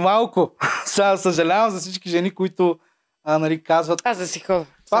 Малко. Сега съжалявам за всички жени, които казват... Аз да си ходя.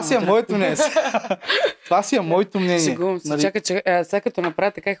 Това си е моето мнение. Това си е моето мнение. Сигурно се. Чакай, че сега като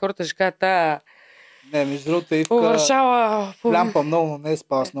направя така и хората ще кажат, Не, между другото Ивка лямпа много, но не е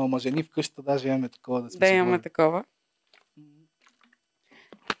спала с много мъжени. В къщата даже имаме такова да сме. Да, имаме такова.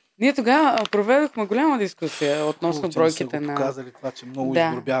 Ние тогава проведохме голяма дискусия относно бройките на... Казали това, че много Да.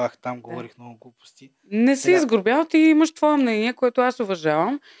 изгорбявах там, говорих много глупости. Не си изгорбял, ти имаш твое мнение, което аз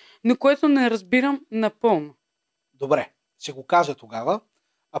уважавам, но което не разбирам напълно. Добре, ще го кажа тогава,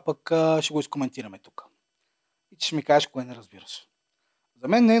 а пък ще го изкоментираме тук. И ще ми кажеш кое не разбираш. За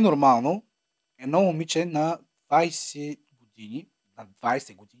мен не е нормално едно момиче на 20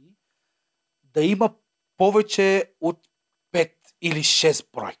 години да има повече от 5 или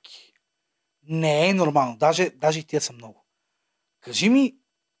 6 бройки. Не е нормално. Даже и тия са много. Кажи ми,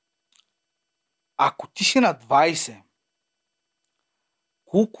 ако ти си на 20,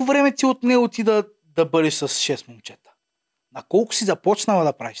 колко време ти отне отида да бъдеш с 6 момчета? На колко си започнала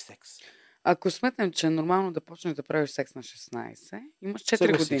да правиш секс? Ако сметнем, че е нормално да почнеш да правиш секс на 16, имаш 4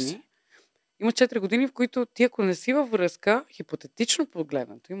 Съгласих години. се. Имаш 4 години, в които ти, ако не си във връзка, хипотетично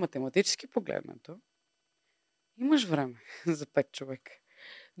погледнато и математически погледнато, имаш време за 5 човека.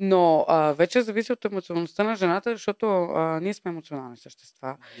 Но вече зависи от емоционалността на жената, защото ние сме емоционални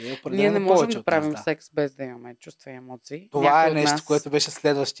същества. Ние не можем да правим секс без да имаме чувства и емоции. Това е нещо, което беше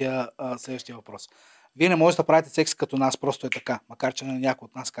следващия въпрос. Вие не можете да правите секс като нас, просто е така. Макар че на някои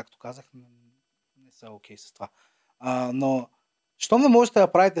от нас, както казах, не са окей с това. Но, щом не можете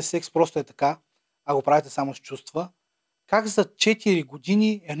да правите секс просто е така, а го правите само с чувства, как за 4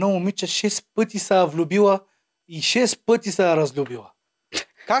 години едно момиче 6 пъти са влюбила и 6 пъти са разлюбила?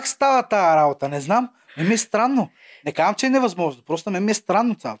 Как става тая работа? Не знам. Ми е странно. Не казвам, че е невъзможно. Просто ми е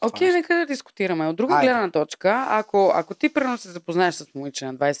странно цялото. Окей, нека да дискутираме. От друга гледна точка, ако ти примерно се запознаеш с момиче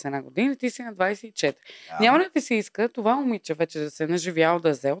на 21 години, ти си на 24. Няма ли да ти се иска това момиче вече да се е наживяло, да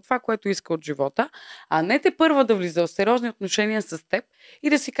е взел това, което иска от живота, а не те първа да влиза в сериозни отношения с теб и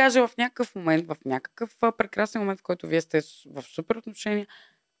да си каже в някакъв момент, в някакъв прекрасен момент, в който вие сте в супер отношения,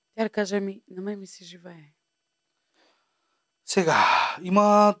 тя да каже, на мен ми се живее. Сега,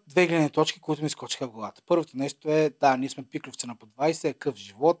 има две гледни точки, които ми скочиха в главата. Първото нещо е, ние сме пикловци на по 20, къв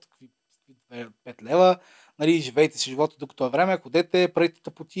живот, какви 5 лева, нали, живейте си живота докато е време, ходете, правите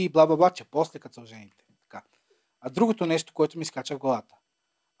тъпоти и бла-бла-бла, че после като се ожените. Така. А другото нещо, което ми скача в главата.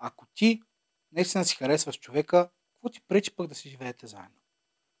 Ако ти наистина си харесваш човека, какво ти пречи пък да си живеете заедно?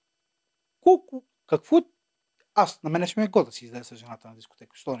 Какво? На мен ще ми е год да си излезе с жената на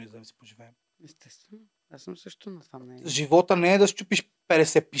дискотека. Що не да си поживеем? Естествено. Аз съм също на това мнение. Живота не е да щупиш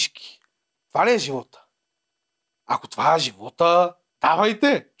 50 пишки. Това ли е живота? Ако това е живота,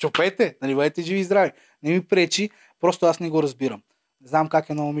 давайте, чупете, нали бъдете живи и здрави. Не ми пречи, просто аз не го разбирам. Не знам как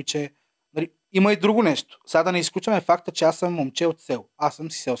едно момиче... Нали, има и друго нещо. Сега да не изключваме факта, че аз съм момче от село. Аз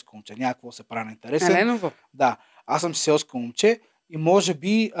съм си селска момче. Няма какво се прави на интересен. Еленово. Да, аз съм си селска момче и може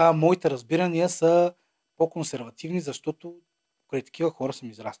би моите разбирания са по-консервативни, защото покрай такива хора съм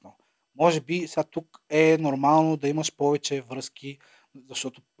израснал. Може би сега тук е нормално да имаш повече връзки,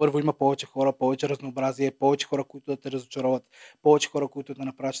 защото първо има повече хора, повече разнообразие, повече хора, които да те разочароват, повече хора, които да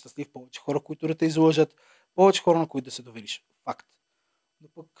направят щастлив, повече хора, които да те излъжат, повече хора, на които да се довериш. Факт. Но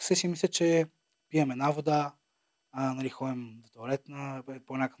пък се си мисля, че пием една вода, нали, ходим до туалетна,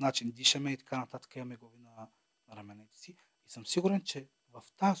 по някакъв начин дишаме и така нататък, имаме глави на раменете си. И съм сигурен, че в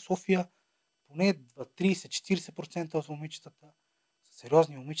тази София поне 30-40% от момичетата,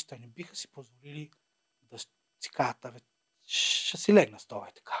 сериозни момичета, не биха си позволили да си кажат, ще си легна с това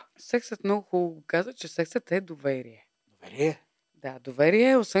и така. Сексът много хубаво каза, че сексът е доверие. Доверие? Да,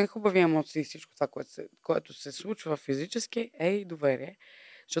 доверие, освен хубави емоции и всичко това, което се случва физически, е и доверие.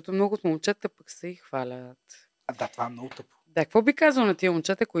 Защото много от момчета пък се и хвалят. Да, това е много тъпо. Да, какво би казал на тия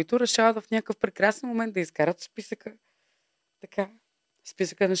момчета, които решават в някакъв прекрасен момент да изкарат списъка, така,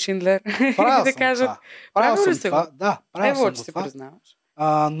 списъка на Шиндлер и да кажат, правил ли се го? Да, правил съм че го се това. признаваш.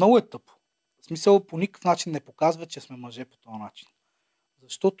 Много е тъпо. В смисъл, по никакъв начин не показва, че сме мъже по този начин.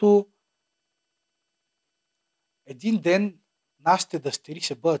 Защото един ден нашите дъщери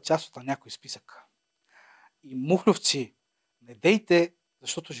ще бъдат част от някой списък. И мухлювци, не дейте,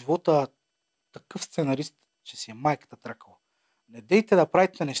 защото живота е такъв сценарист, че си е майката тракала. Не дейте да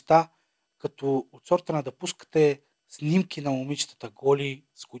правите неща, като от сорта на да пускате снимки на момичетата голи,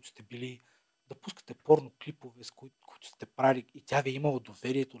 с които сте били, да пускате порно клипове, с които сте правили и тя ви е имала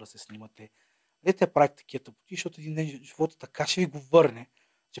доверието да се снимате. Не те правите такива тъпоти, защото един ден живота така ще ви го върне,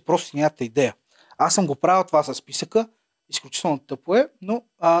 че просто си нямате идея. Аз съм го правил това с списъка, изключително тъпо е, но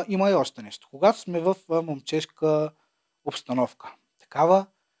има и още нещо. Когато сме в момчешка обстановка, такава,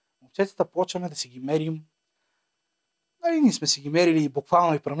 момчетата почваме да си ги мерим. Нали, ние сме си ги мерили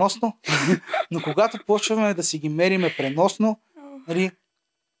буквално и преносно, но когато почваме да си ги мериме преносно, нали,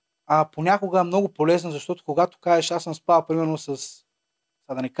 понякога е много полезно, защото когато кажеш, аз съм спал примерно с,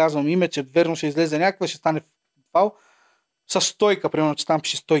 да не казвам име, че верно ще излезе някаква, ще стане фал, с стойка, примерно, че там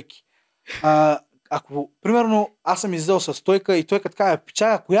пише стойки. Ако, примерно, аз съм иззел с стойка и той като каже,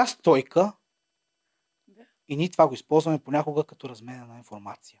 пичага, коя стойка? И ние това го използваме понякога като размена на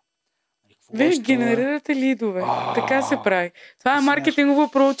информация. Вие генерирате лидове. Така се прави. Това е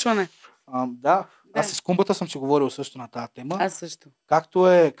маркетингово проучване. Да. Аз с кумбата съм си говорил също на тази тема. Аз също. Както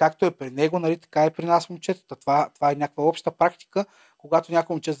е при него, нали, така и при нас момчетата. Това е някаква обща практика, когато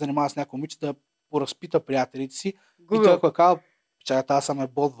някой момче се занимава с някой момиче да поразпита приятелите си. Google. И той ако е казал, чакай, аз съм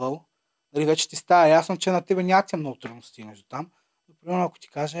бодвал, нали, вече ти става ясно, че на тебе няма много трудности между там. Но, примерно, ако ти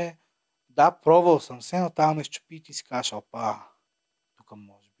каже, да, пробвал съм се, но там ме щупи и ти си кажеш, опа, тук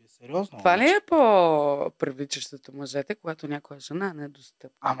може би е сериозно. Това ли е по-привличащото мъжете, когато някоя жена не е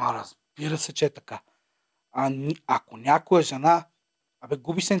достъпна? Ама разбира се, че е така. Ако някоя жена,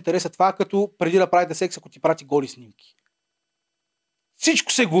 губи се интереса, това е като преди да правите секс, ако ти прати голи снимки.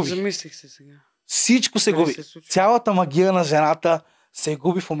 Всичко се губи. Замислих се сега. Всичко се губи. Цялата магия на жената се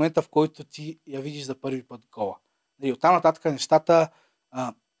губи в момента, в който ти я видиш за първи път гола. И оттам нататък нещата,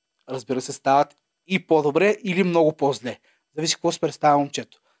 разбира се, стават и по-добре или много по-зле. Зависи какво се представя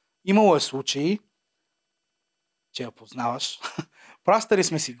момчето. Имало е случаи, че я познаваш. Прастали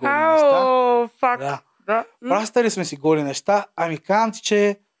сме си голи неща. Факт. Да. Прастали сме си голи неща, казвам ти,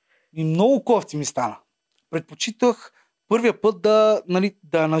 че много кофти ми стана. Предпочитах първия път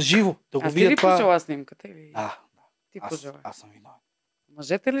да наживо, да го видя това. Ти ли пожела снимката? Или... Да. Ти пожела. Аз съм виновен.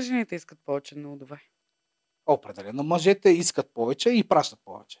 Мъжете ли жените искат повече на удове? Определено. Мъжете искат повече и пращат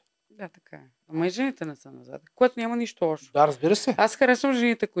повече. Да, така е. Ама и жените не са назад. Което няма нищо лошо. Да, разбира се. Аз харесвам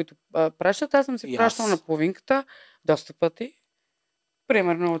жените, които пращат. Аз съм си пращала на половинката доста пъти.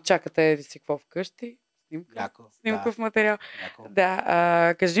 Примерно, чакате еди си какво вкъщи. Снимка в материал.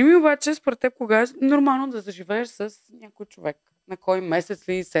 Да. Кажи ми обаче, според теб, кога е нормално да заживееш с някой човек? На кой месец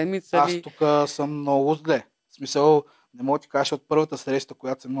ли, седмица ли? Аз тук съм много зле. В смисъл, не мога да ти кажа, от първата среща,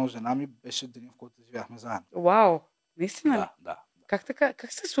 която съм имал с жена ми, беше деня, в който живяхме заедно. Вау! Наистина ли? Да. Как така?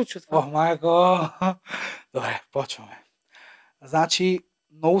 Как се случва това? О, майко! Добре, почваме. Значи,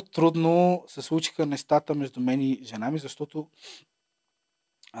 много трудно се случиха нещата между мен и жена ми, защото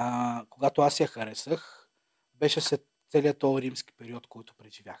когато аз я харесах, беше след целият този римски период, който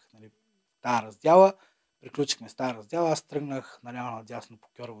преживях. Нали? Тая раздяла, приключихме с тая раздяла, аз тръгнах наляво надясно по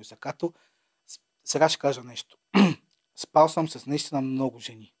Кьорово и Сакато. Сега ще кажа нещо. Спал съм с наистина много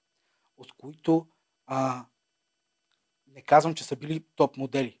жени, от които не казвам, че са били топ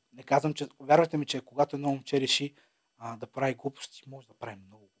модели. Не казвам, че... Вярвайте ми, че когато едно момче реши да прави глупости, може да прави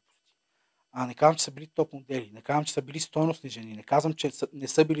много глупости. Не казвам, че са били топ модели. Не казвам, че са били стойностни жени. Не казвам, че не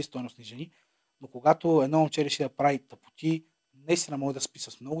са били стойностни жени. Но когато едно момче реши да прави тъпоти, наистина може да спи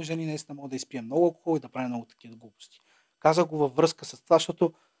с много жени, наистина може да изпие много алкохол и да прави много такива глупости. Казах го във връзка с това,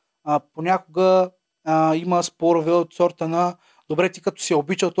 защото понякога има спорове от сорта на добре, ти като си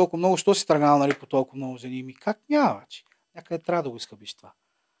обичал толкова много, що си тръгнал, нали, по толкова много жени? Как няма, че? Някъде трябва да го изхъбиш това.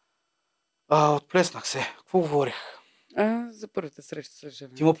 Отплеснах се. Какво говорих? За първата среща с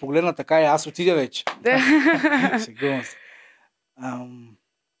жена. Ти ме погледна така и аз отидя вече. Да. Шегувам се.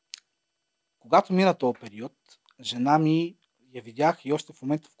 Когато мина този период, жена ми я видях и още в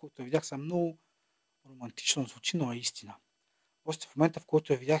момента, в който я видях, съм много романтично звучи, но е истина. Още в момента, в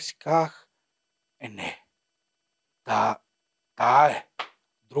който я видях, си казах, не. Да, е.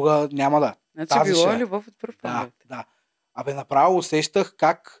 Друга няма да. Значи било любов от първ поглед. Да. Направо усещах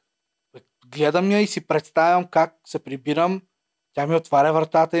как гледам я и си представям как се прибирам. Тя ми отваря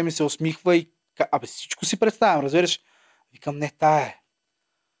вратата и ми се усмихва и всичко си представям, разбираш. Викам, не, тая е.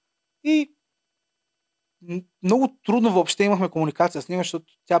 И много трудно въобще имахме комуникация с нея,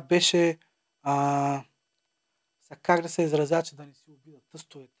 защото тя беше как да се изразя, че да не си обида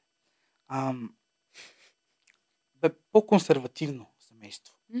тъстовете. По-консервативно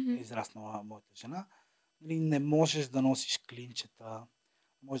семейство е израснала моята жена. Не можеш да носиш клинчета,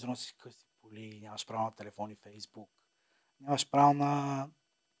 можеш да носиш къси поли, нямаш право на телефон и Фейсбук, нямаш право на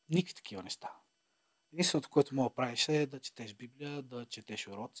никакви такива неща. Единственото, което мога да правиш е да четеш Библия, да четеш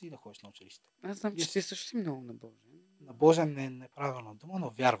уроци и да ходиш на училище. Аз знам, че ти също си много набожен. Набожен не е правилна дума, но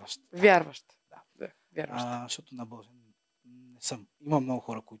вярващ. Вярващ. Да, вярващ. Защото набожен не съм. Има много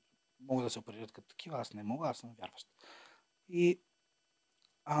хора, които могат да се определят като такива, аз не мога, аз съм вярващ. И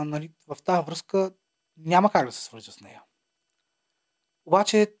в тази връзка няма как да се свържа с нея.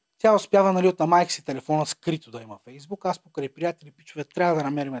 Обаче тя успява от на майка си телефона скрито да има Фейсбук. Аз покрай приятели, пичове, трябва да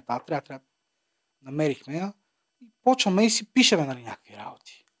намерим трябва. Намерихме я и почваме и си пишеме някакви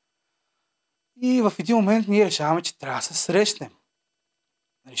работи. И в един момент ние решаваме, че трябва да се срещнем.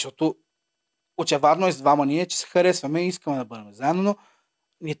 Защото очевадно е с двама ние, че се харесваме и искаме да бъдем заедно, но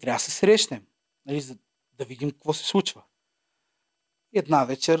ние трябва да се срещнем, за да видим какво се случва. И една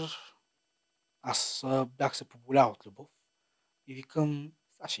вечер аз бях се поболял от любов и викам,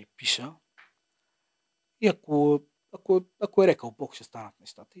 сега ще й пиша. И ако е рекал Бог, ще станат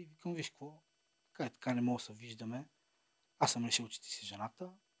нещата. И викам, виж какво, така не мога да се виждаме. Аз съм решил, че ти си жената.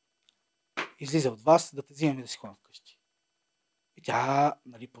 Излиза от вас, да те взимам и да си ходим вкъщи. И тя,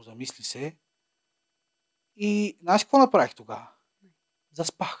 нали, позамисли се. И знаеш какво направих тогава?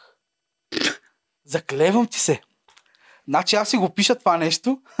 Заспах. Заклевам ти се. Значи аз си го пиша това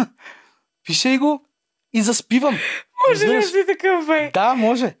нещо, пиша и го и заспивам. Може ли да си такъв, бе? Да,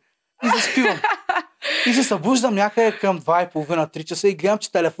 може. И заспивам. И се събуждам някъде към 2:30-3 часа и гледам,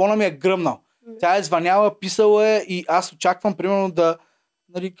 че телефона ми е гръмнал. Тя е звъняла, писала е и аз очаквам примерно да...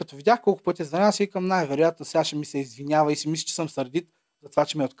 Нали, като видях колко пъти е звъняла, си викам, най-вероятно сега ще ми се извинява и си мисля, че съм сърдит за това,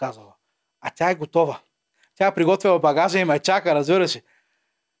 че ми е отказала. А тя е готова. Тя е приготвила багажа и ме чака, разбираш ли.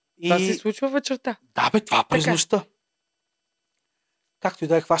 Това се случва вечерта. Да, бе, това през нощта. Както и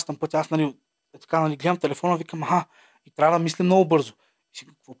да хващам пътя, аз гледам телефона, викам, и трябва да мисля много бързо. И си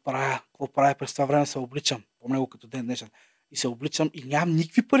какво правя, през това време се обличам. Помня го като ден днешен. И се обличам и нямам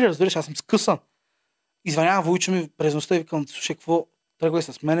никакви пари, разбираш, аз съм скъсан. Извънявам Войчо ми през нощта и викам, слушай, какво, тръгвай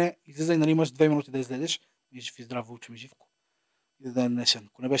с мене, излизай, нали имаш 2 минути да излезеш. И жив и здрав, Войчо ми, живко. И да ден днешен.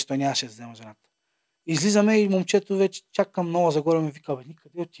 Ако не беше, той нямаше да взема жената. Излизаме и момчето вече чакам Нова Загора ми вика, бе,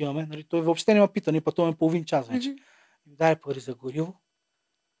 къде отиваме? Нали, той въобще не ме пита, ни пътуваме половин час вече. Дай пари за гориво.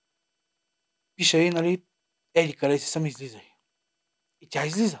 Пиша и, нали, еди къде си съм, излизай. И тя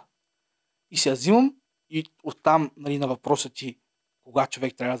излиза. И се я взимам и оттам, нали, на въпроса ти, кога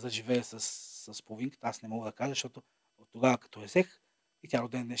човек трябва да живее с половинката, аз не мога да кажа, защото от тогава като я взех и тя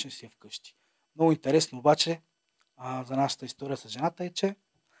роден днешен си е вкъщи. Много интересно обаче за нашата история с жената е, че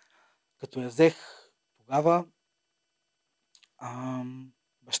като я взех тогава,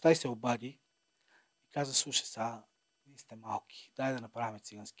 баща й се обади и каза, слушай сега, ние сте малки, дай да направим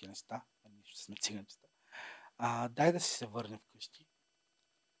цигански неща, нищо сме циганчета, дай да си се върнем вкъщи,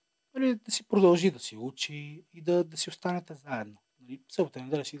 да си продължи да си учи и да си останете заедно. Събота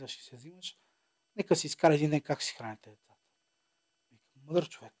неделя си да ще се взимаш, нека си изкара един ден как си храните децата. Мъдър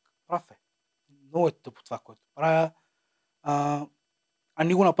човек, прав е. Много е тъпо това, което правя.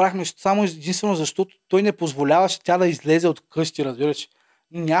 Ние го направихме само единствено, защото той не позволяваше тя да излезе от къщи, разбираш.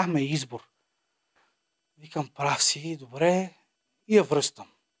 Ние нямахме избор. Викам, прав си, добре, и я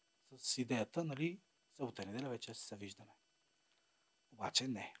връщам. С идеята, нали, събота неделя вече се виждаме. Обаче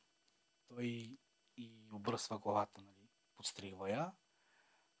не. Той и обръсва главата, нали, подстригва я.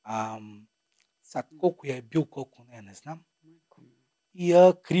 Сега, колко я е бил, колко не знам. И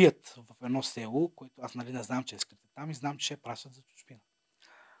я крият в едно село, което аз, нали, не знам, че е скрита там и знам, че ще я пращат за чужбина.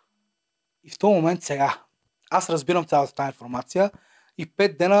 И в този момент сега, аз разбирам цялата тази информация и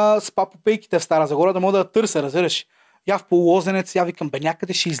 5 дена спа по пейките в Стара Загора да мога да я търся, разбираш. Я в Полуозенец, я викам, бе,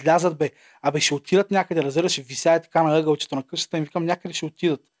 някъде ще излязат, бе. Ще отидат някъде, разбираш, висяе така на ъгълчето на къщата и викам, някъде ще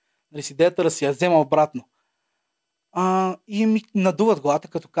отидат. Нали, с идеята да си я взема обратно. И ми надуват главата,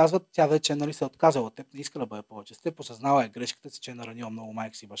 като казват, тя вече, нали, се отказала от теб, не иска да бъде повече с теб, осъзнала е грешката си, че е наранила много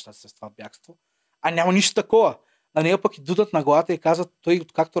майка си и баща си с това бягство. Няма нищо такова. На нея пък и дудат на главата и казват, той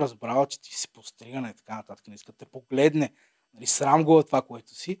откакто разбрава, че ти си постригана и така нататък, не иска да те погледне, нали, срам го от това,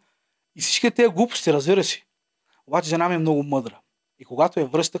 което си. И всички тези глупости, разбираш. Обаче жена ми е много мъдра. И когато я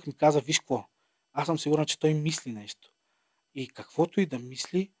връщах, ми каза, виж какво, аз съм сигурна, че той мисли нещо. И каквото и да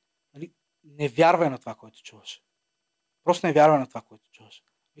мисли, нали, не вярвай на това, което чуваш. Просто не вярвай на това, което чуваш.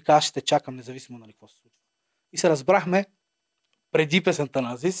 Вика, аз ще те чакам, независимо на какво се случва. И се разбрахме преди песента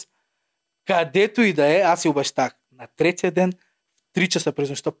на Азис, където и да е, аз си обещах. На третия ден, в 3 часа през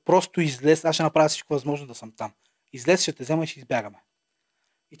нощта, просто излез, аз ще направя всичко възможно да съм там. Излез, ще те взема и ще избягаме.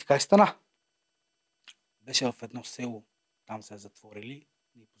 И така и стана. Беше в едно село, там се е затворили,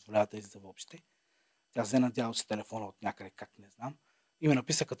 не позволяват да излиза въобще. Тя взе надяло си телефона от някъде, как не знам. И ми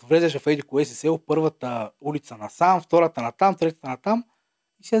написа, като влезеш в еди кое си село, първата улица насам, втората натам, третата натам.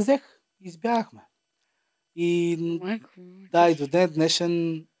 И се взех. Избягахме. И да, и до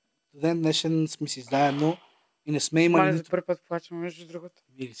ден днешен сме си заедно и не сме имали за първи път плачем между другото.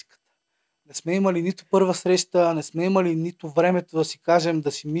 Миличката. Не сме имали нито първа среща, не сме имали нито времето да си кажем,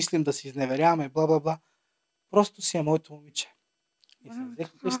 да си мислим, да си изневеряваме, бла-бла-бла. Просто си е моето момиче. И се взех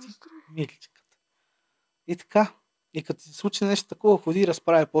вкъщи, миличката. И така. И като се случи нещо такова, ходи и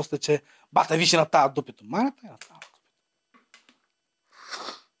разправя после, че бата виши на тази дупето. Майната е на тази дупето.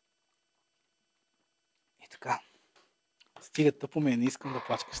 И така. Стига тъпо ми, не искам да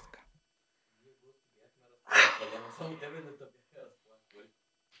плачкаш така.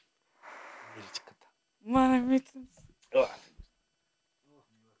 Миличката. Мале, митенс.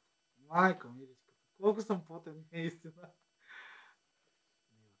 Майко, миличката. Колко съм потен, истина.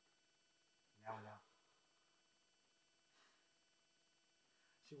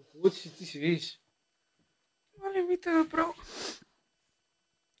 Ще го получиш и ти ще видиш. Моля ми те направо.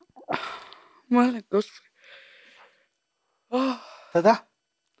 Моля, Господи. Да.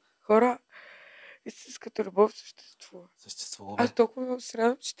 Хора, истинската любов съществува. Съществува, бе. Аз толкова много се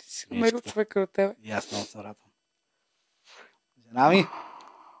радвам, че ти си намерил Мечката. човека от тебе. И аз много се радвам. Жена ми,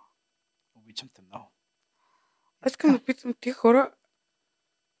 обичам те много. Аз искам да питам тия хора,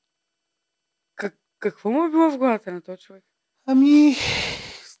 какво му е било в главата на този човек? Ами,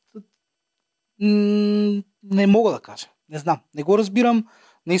 не мога да кажа. Не знам. Не го разбирам.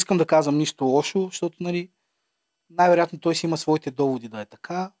 Не искам да казвам нищо лошо, защото, нали, най-вероятно той си има своите доводи да е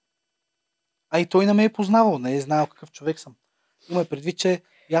така. А и той не ме е познавал. Не е знаел какъв човек съм. Има предвид, че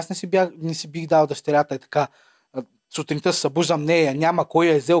и аз не си бих дал дъщерята е така. Сутринта се събуждам, нея няма, кой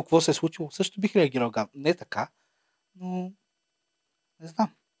е взел, какво се е случило. Също бих реагирал. Не така. Но не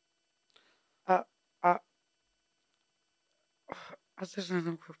знам. Аз също не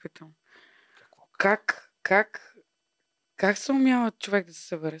знам какво питам. Какво? Как се умява човек да се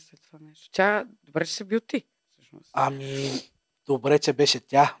събере след това нещо? Тя, добре, че се бил ти, всъщност. Ами, добре, че беше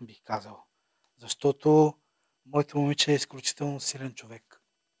тя, бих казал. Защото моето момиче е изключително силен човек.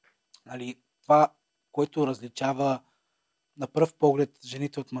 Нали, това, което различава на пръв поглед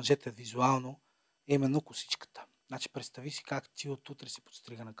жените от мъжете визуално, е именно косичката. Значи, представи си как ти от утре си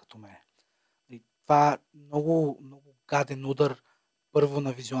подстригана като мене. Нали, това е много, много гаден удар първо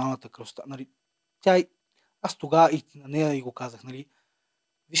на визуалната красота. Нали, аз тогава и на нея и го казах, нали,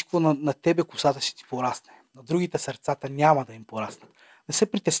 виж какво на тебе косата ще ти порасне. На другите сърцата няма да им пораснат. Не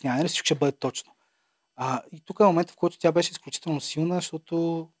се притеснявай, нали, всичко ще бъде точно. И тук е момента, в който тя беше изключително силна,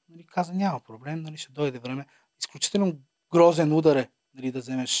 защото, нали, каза, няма проблем, нали, ще дойде време. Изключително грозен удар е, нали, да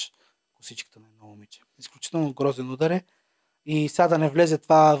вземеш косичката на едно момиче. Изключително грозен удар е. И сега да не влезе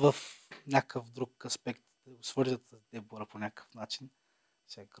това в някакъв друг аспект, да го свържат с Дебора по някакъв начин.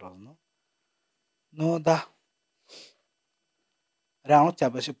 Ще е грозно. Но да. Реално тя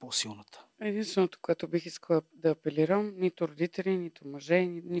беше по-силната. Единственото, което бих искала да апелирам, нито родители, нито мъже,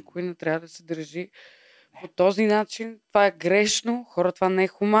 никой не трябва да се държи по този начин. Това е грешно, хора, това не е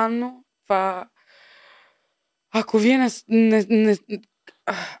хуманно. Това... Ако вие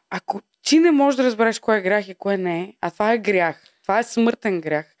ако ти не можеш да разбереш кое е грях и кое не е, а това е грях. Това е смъртен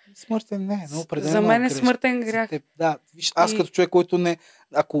грях. Смъртен не, но определено За мен е грешно. смъртен грях. Да, виж, аз като човек, който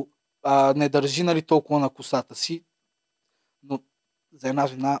ако не държи, нали, толкова на косата си, но за една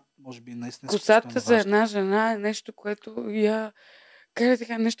жена, може би наистина косата за една жена е нещо, което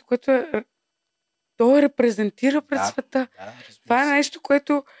нещо, което той репрезентира пред света. Да, това е нещо,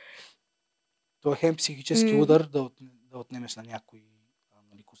 което то е хем психически удар да отнемеш на някой,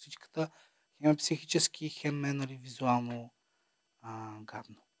 нали, косичката, хем психически, хем е, нали, визуално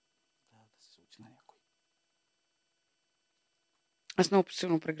гадно да се случи на някой. Аз много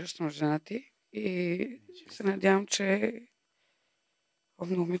силно прегръщам жена ти и се надявам, че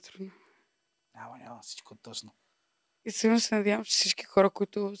много ми е трудно. Няма, всичко тъжно. И сигурно се надявам, че всички хора,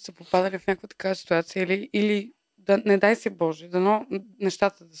 които са попадали в някаква такава ситуация или да не дай се Боже, дано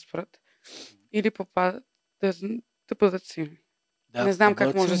нещата да спрат или попадат да бъдат силни. Не знам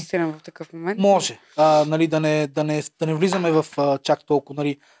как може да се стигнем в такъв момент. Може. Нали, да не влизаме в чак толкова.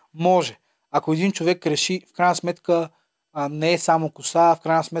 Нали, може. Ако един човек реши, в крайна сметка не е само коса, в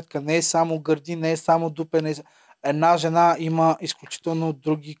крайна сметка не е само гърди, не е само дупе, една жена има изключително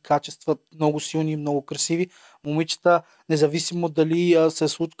други качества, много силни, много красиви. Момичета, независимо дали се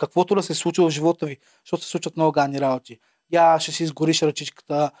случва, каквото да се случва в живота ви, защото се случват много гадни работи. Я ще си изгориш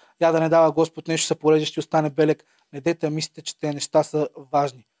ръчичката, я да не дава Господ нещо се пореже, ще остане белек. Не дете мислите, че тези неща са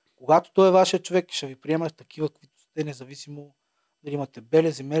важни. Когато той е вашия човек, ще ви приема такива, каквито сте, независимо дали имате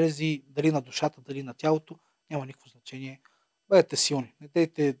белези, мелези, дали на душата, дали на тялото, няма никакво значение. Бъдете силни. Не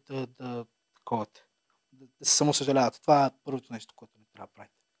дейте да се самосъжалявате. Това е първото нещо, което не трябва да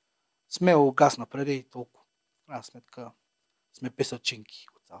правите. Смело газ напред и толкова. В крайна сметка сме писачинки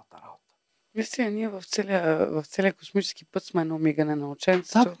от цялата работа. Мисля, ние в целия космически път сме на умигане на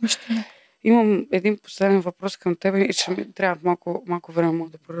ученцето. Да, нищо не. Имам един последен въпрос към теб и ще ми трябва малко време мога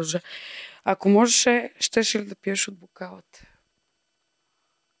да продължа. Ако можеше, щеш ли да пиеш от бокалът?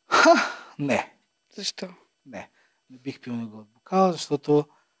 Не. Защо? Не бих пил от бокала, защото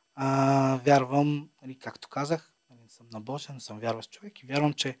вярвам, нали, както казах, нали, съм набожен, съм вярващ човек и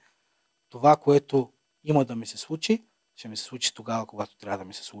вярвам, че това, което има да ми се случи, ще ми се случи тогава, когато трябва да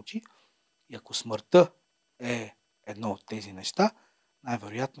ми се случи. И ако смъртта е едно от тези неща,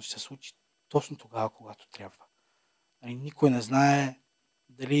 най-вероятно ще се случи точно тогава, когато трябва. Нали, никой не знае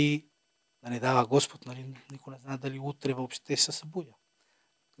дали да не дава Господ, нали, никой не знае дали утре въобще ще се събудя.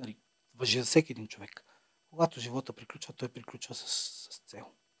 Нали, важи за всеки един човек. Когато живота приключва, той приключва с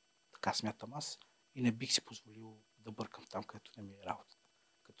цел. Така смятам аз. И не бих си позволил да бъркам там, където не ми е работата.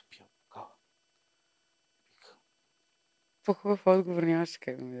 Като пия бокала. По-хубав отговор нямаше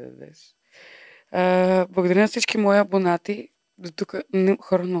как да ми дадеш. Благодаря на всички мои абонати. До тук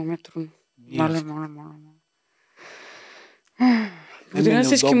хора много ми е трудно. Моля. Благодаря на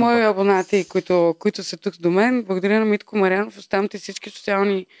всички мои абонати, които са тук до мен. Благодаря на Митко Марианов. Оставям ти всички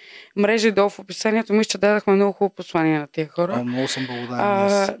социални мрежи долу в описанието. Мисля, че дадахме много хубаво послание на тия хора. Много съм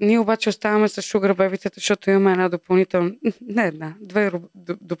благодарен. Ние обаче оставаме с Sugar Baby-тата, защото имаме две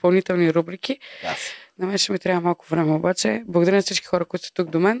допълнителни рубрики. На мен ще ми трябва малко време обаче. Благодаря на всички хора, които са тук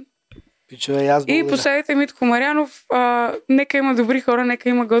до мен. И последайте Митко Марианов. Нека има добри хора, нека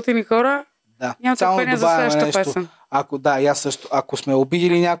има готини хора. Да. Нямам търпение за следващата песен. Ако сме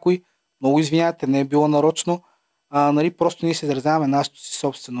обидили някой, много извинявайте, не е било нарочно. Просто ние се изразяваме нашето си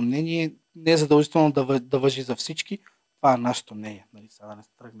собствено мнение. Не е задължително да важи за всички. Това е нашето мнение. Сега да не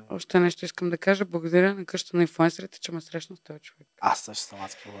стръгне. Още нещо искам да кажа. Благодаря на къщата на инфлуенсърите, че ме срещна с този човек. Аз също съм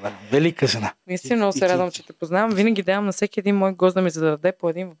благодарен. Велика жена. Наистина много се радвам, че те познавам. Винаги давам на всеки един мой гост да ми зададе по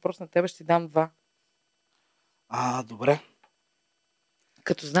един въпрос, на тебе ще ти дам 2. Добре.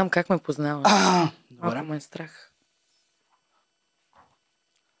 Като знам как ме познаваш. Малко ме е страх.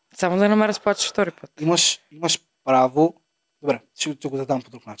 Само да не ме разплачеш втори път. Имаш право. Добре, ще го задам по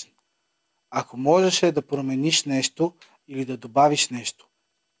друг начин. Ако можеше да промениш нещо или да добавиш нещо,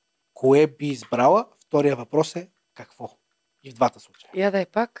 кое би избрала? Втория въпрос е какво? И в двата случая. Я да е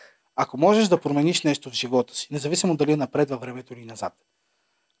пак. Ако можеш да промениш нещо в живота си, независимо дали е напред във времето или назад,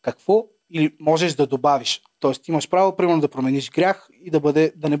 какво или можеш да добавиш? Тоест имаш право, примерно, да промениш грях и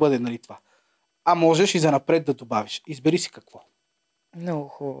да не бъде това. А можеш и за напред да добавиш. Избери си какво. Много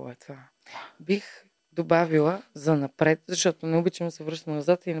хубаво е това. Бих добавила за напред, защото не обичам да се връщам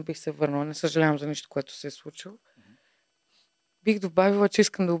назад и не бих се върнала. Не съжалявам за нищо, което се е случило. Бих добавила, че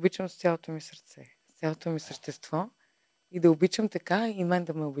искам да обичам с цялото ми сърце, с цялото ми същество и да обичам така и мен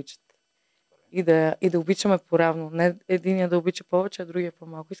да ме обичат. И да обичаме поравно. Не единия да обича повече, а другия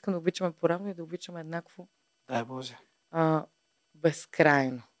по-малко. Искам да обичаме поравно и да обичаме еднакво. Дай Боже.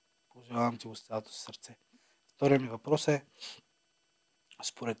 Безкрайно. Пожелавам ти го с цялото сърце. Втория ми въпрос е: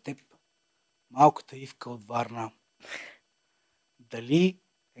 според теб, малката Ивка от Варна, дали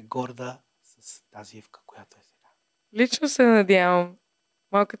е горда с тази Ивка, която е сега? Лично се надявам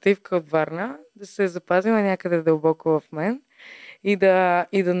малката Ивка от Варна да се запазила някъде дълбоко в мен и да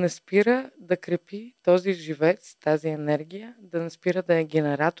не спира да крепи този живец, тази енергия, да не спира да е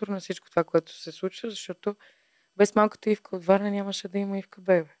генератор на всичко това, което се случва, защото без малката Ивка от Варна нямаше да има Ивка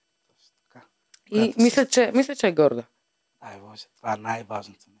Бебе. Така. И мисля, че е горда. Ай Боже, това е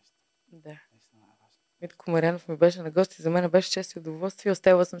най-важното нещо. Да. Митко Марианов ми беше на гости, за мен беше чест и удоволствие.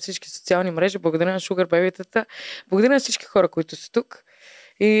 Оставила съм всички социални мрежи. Благодаря на Sugar Baby-тата. Благодаря на всички хора, които са тук.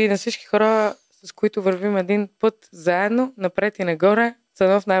 И на всички хора, с които вървим един път заедно, напред и нагоре.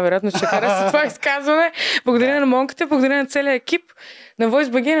 Цанов най-вероятно ще хареса това изказване. Благодаря на монките, благодаря на целия екип, на Voice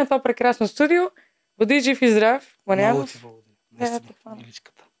BG, на това прекрасно студио. Бъди жив и здрав, Марианов. Много ти благодаря.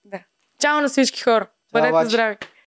 Да. Чао на всички хора. Бъдете здрави.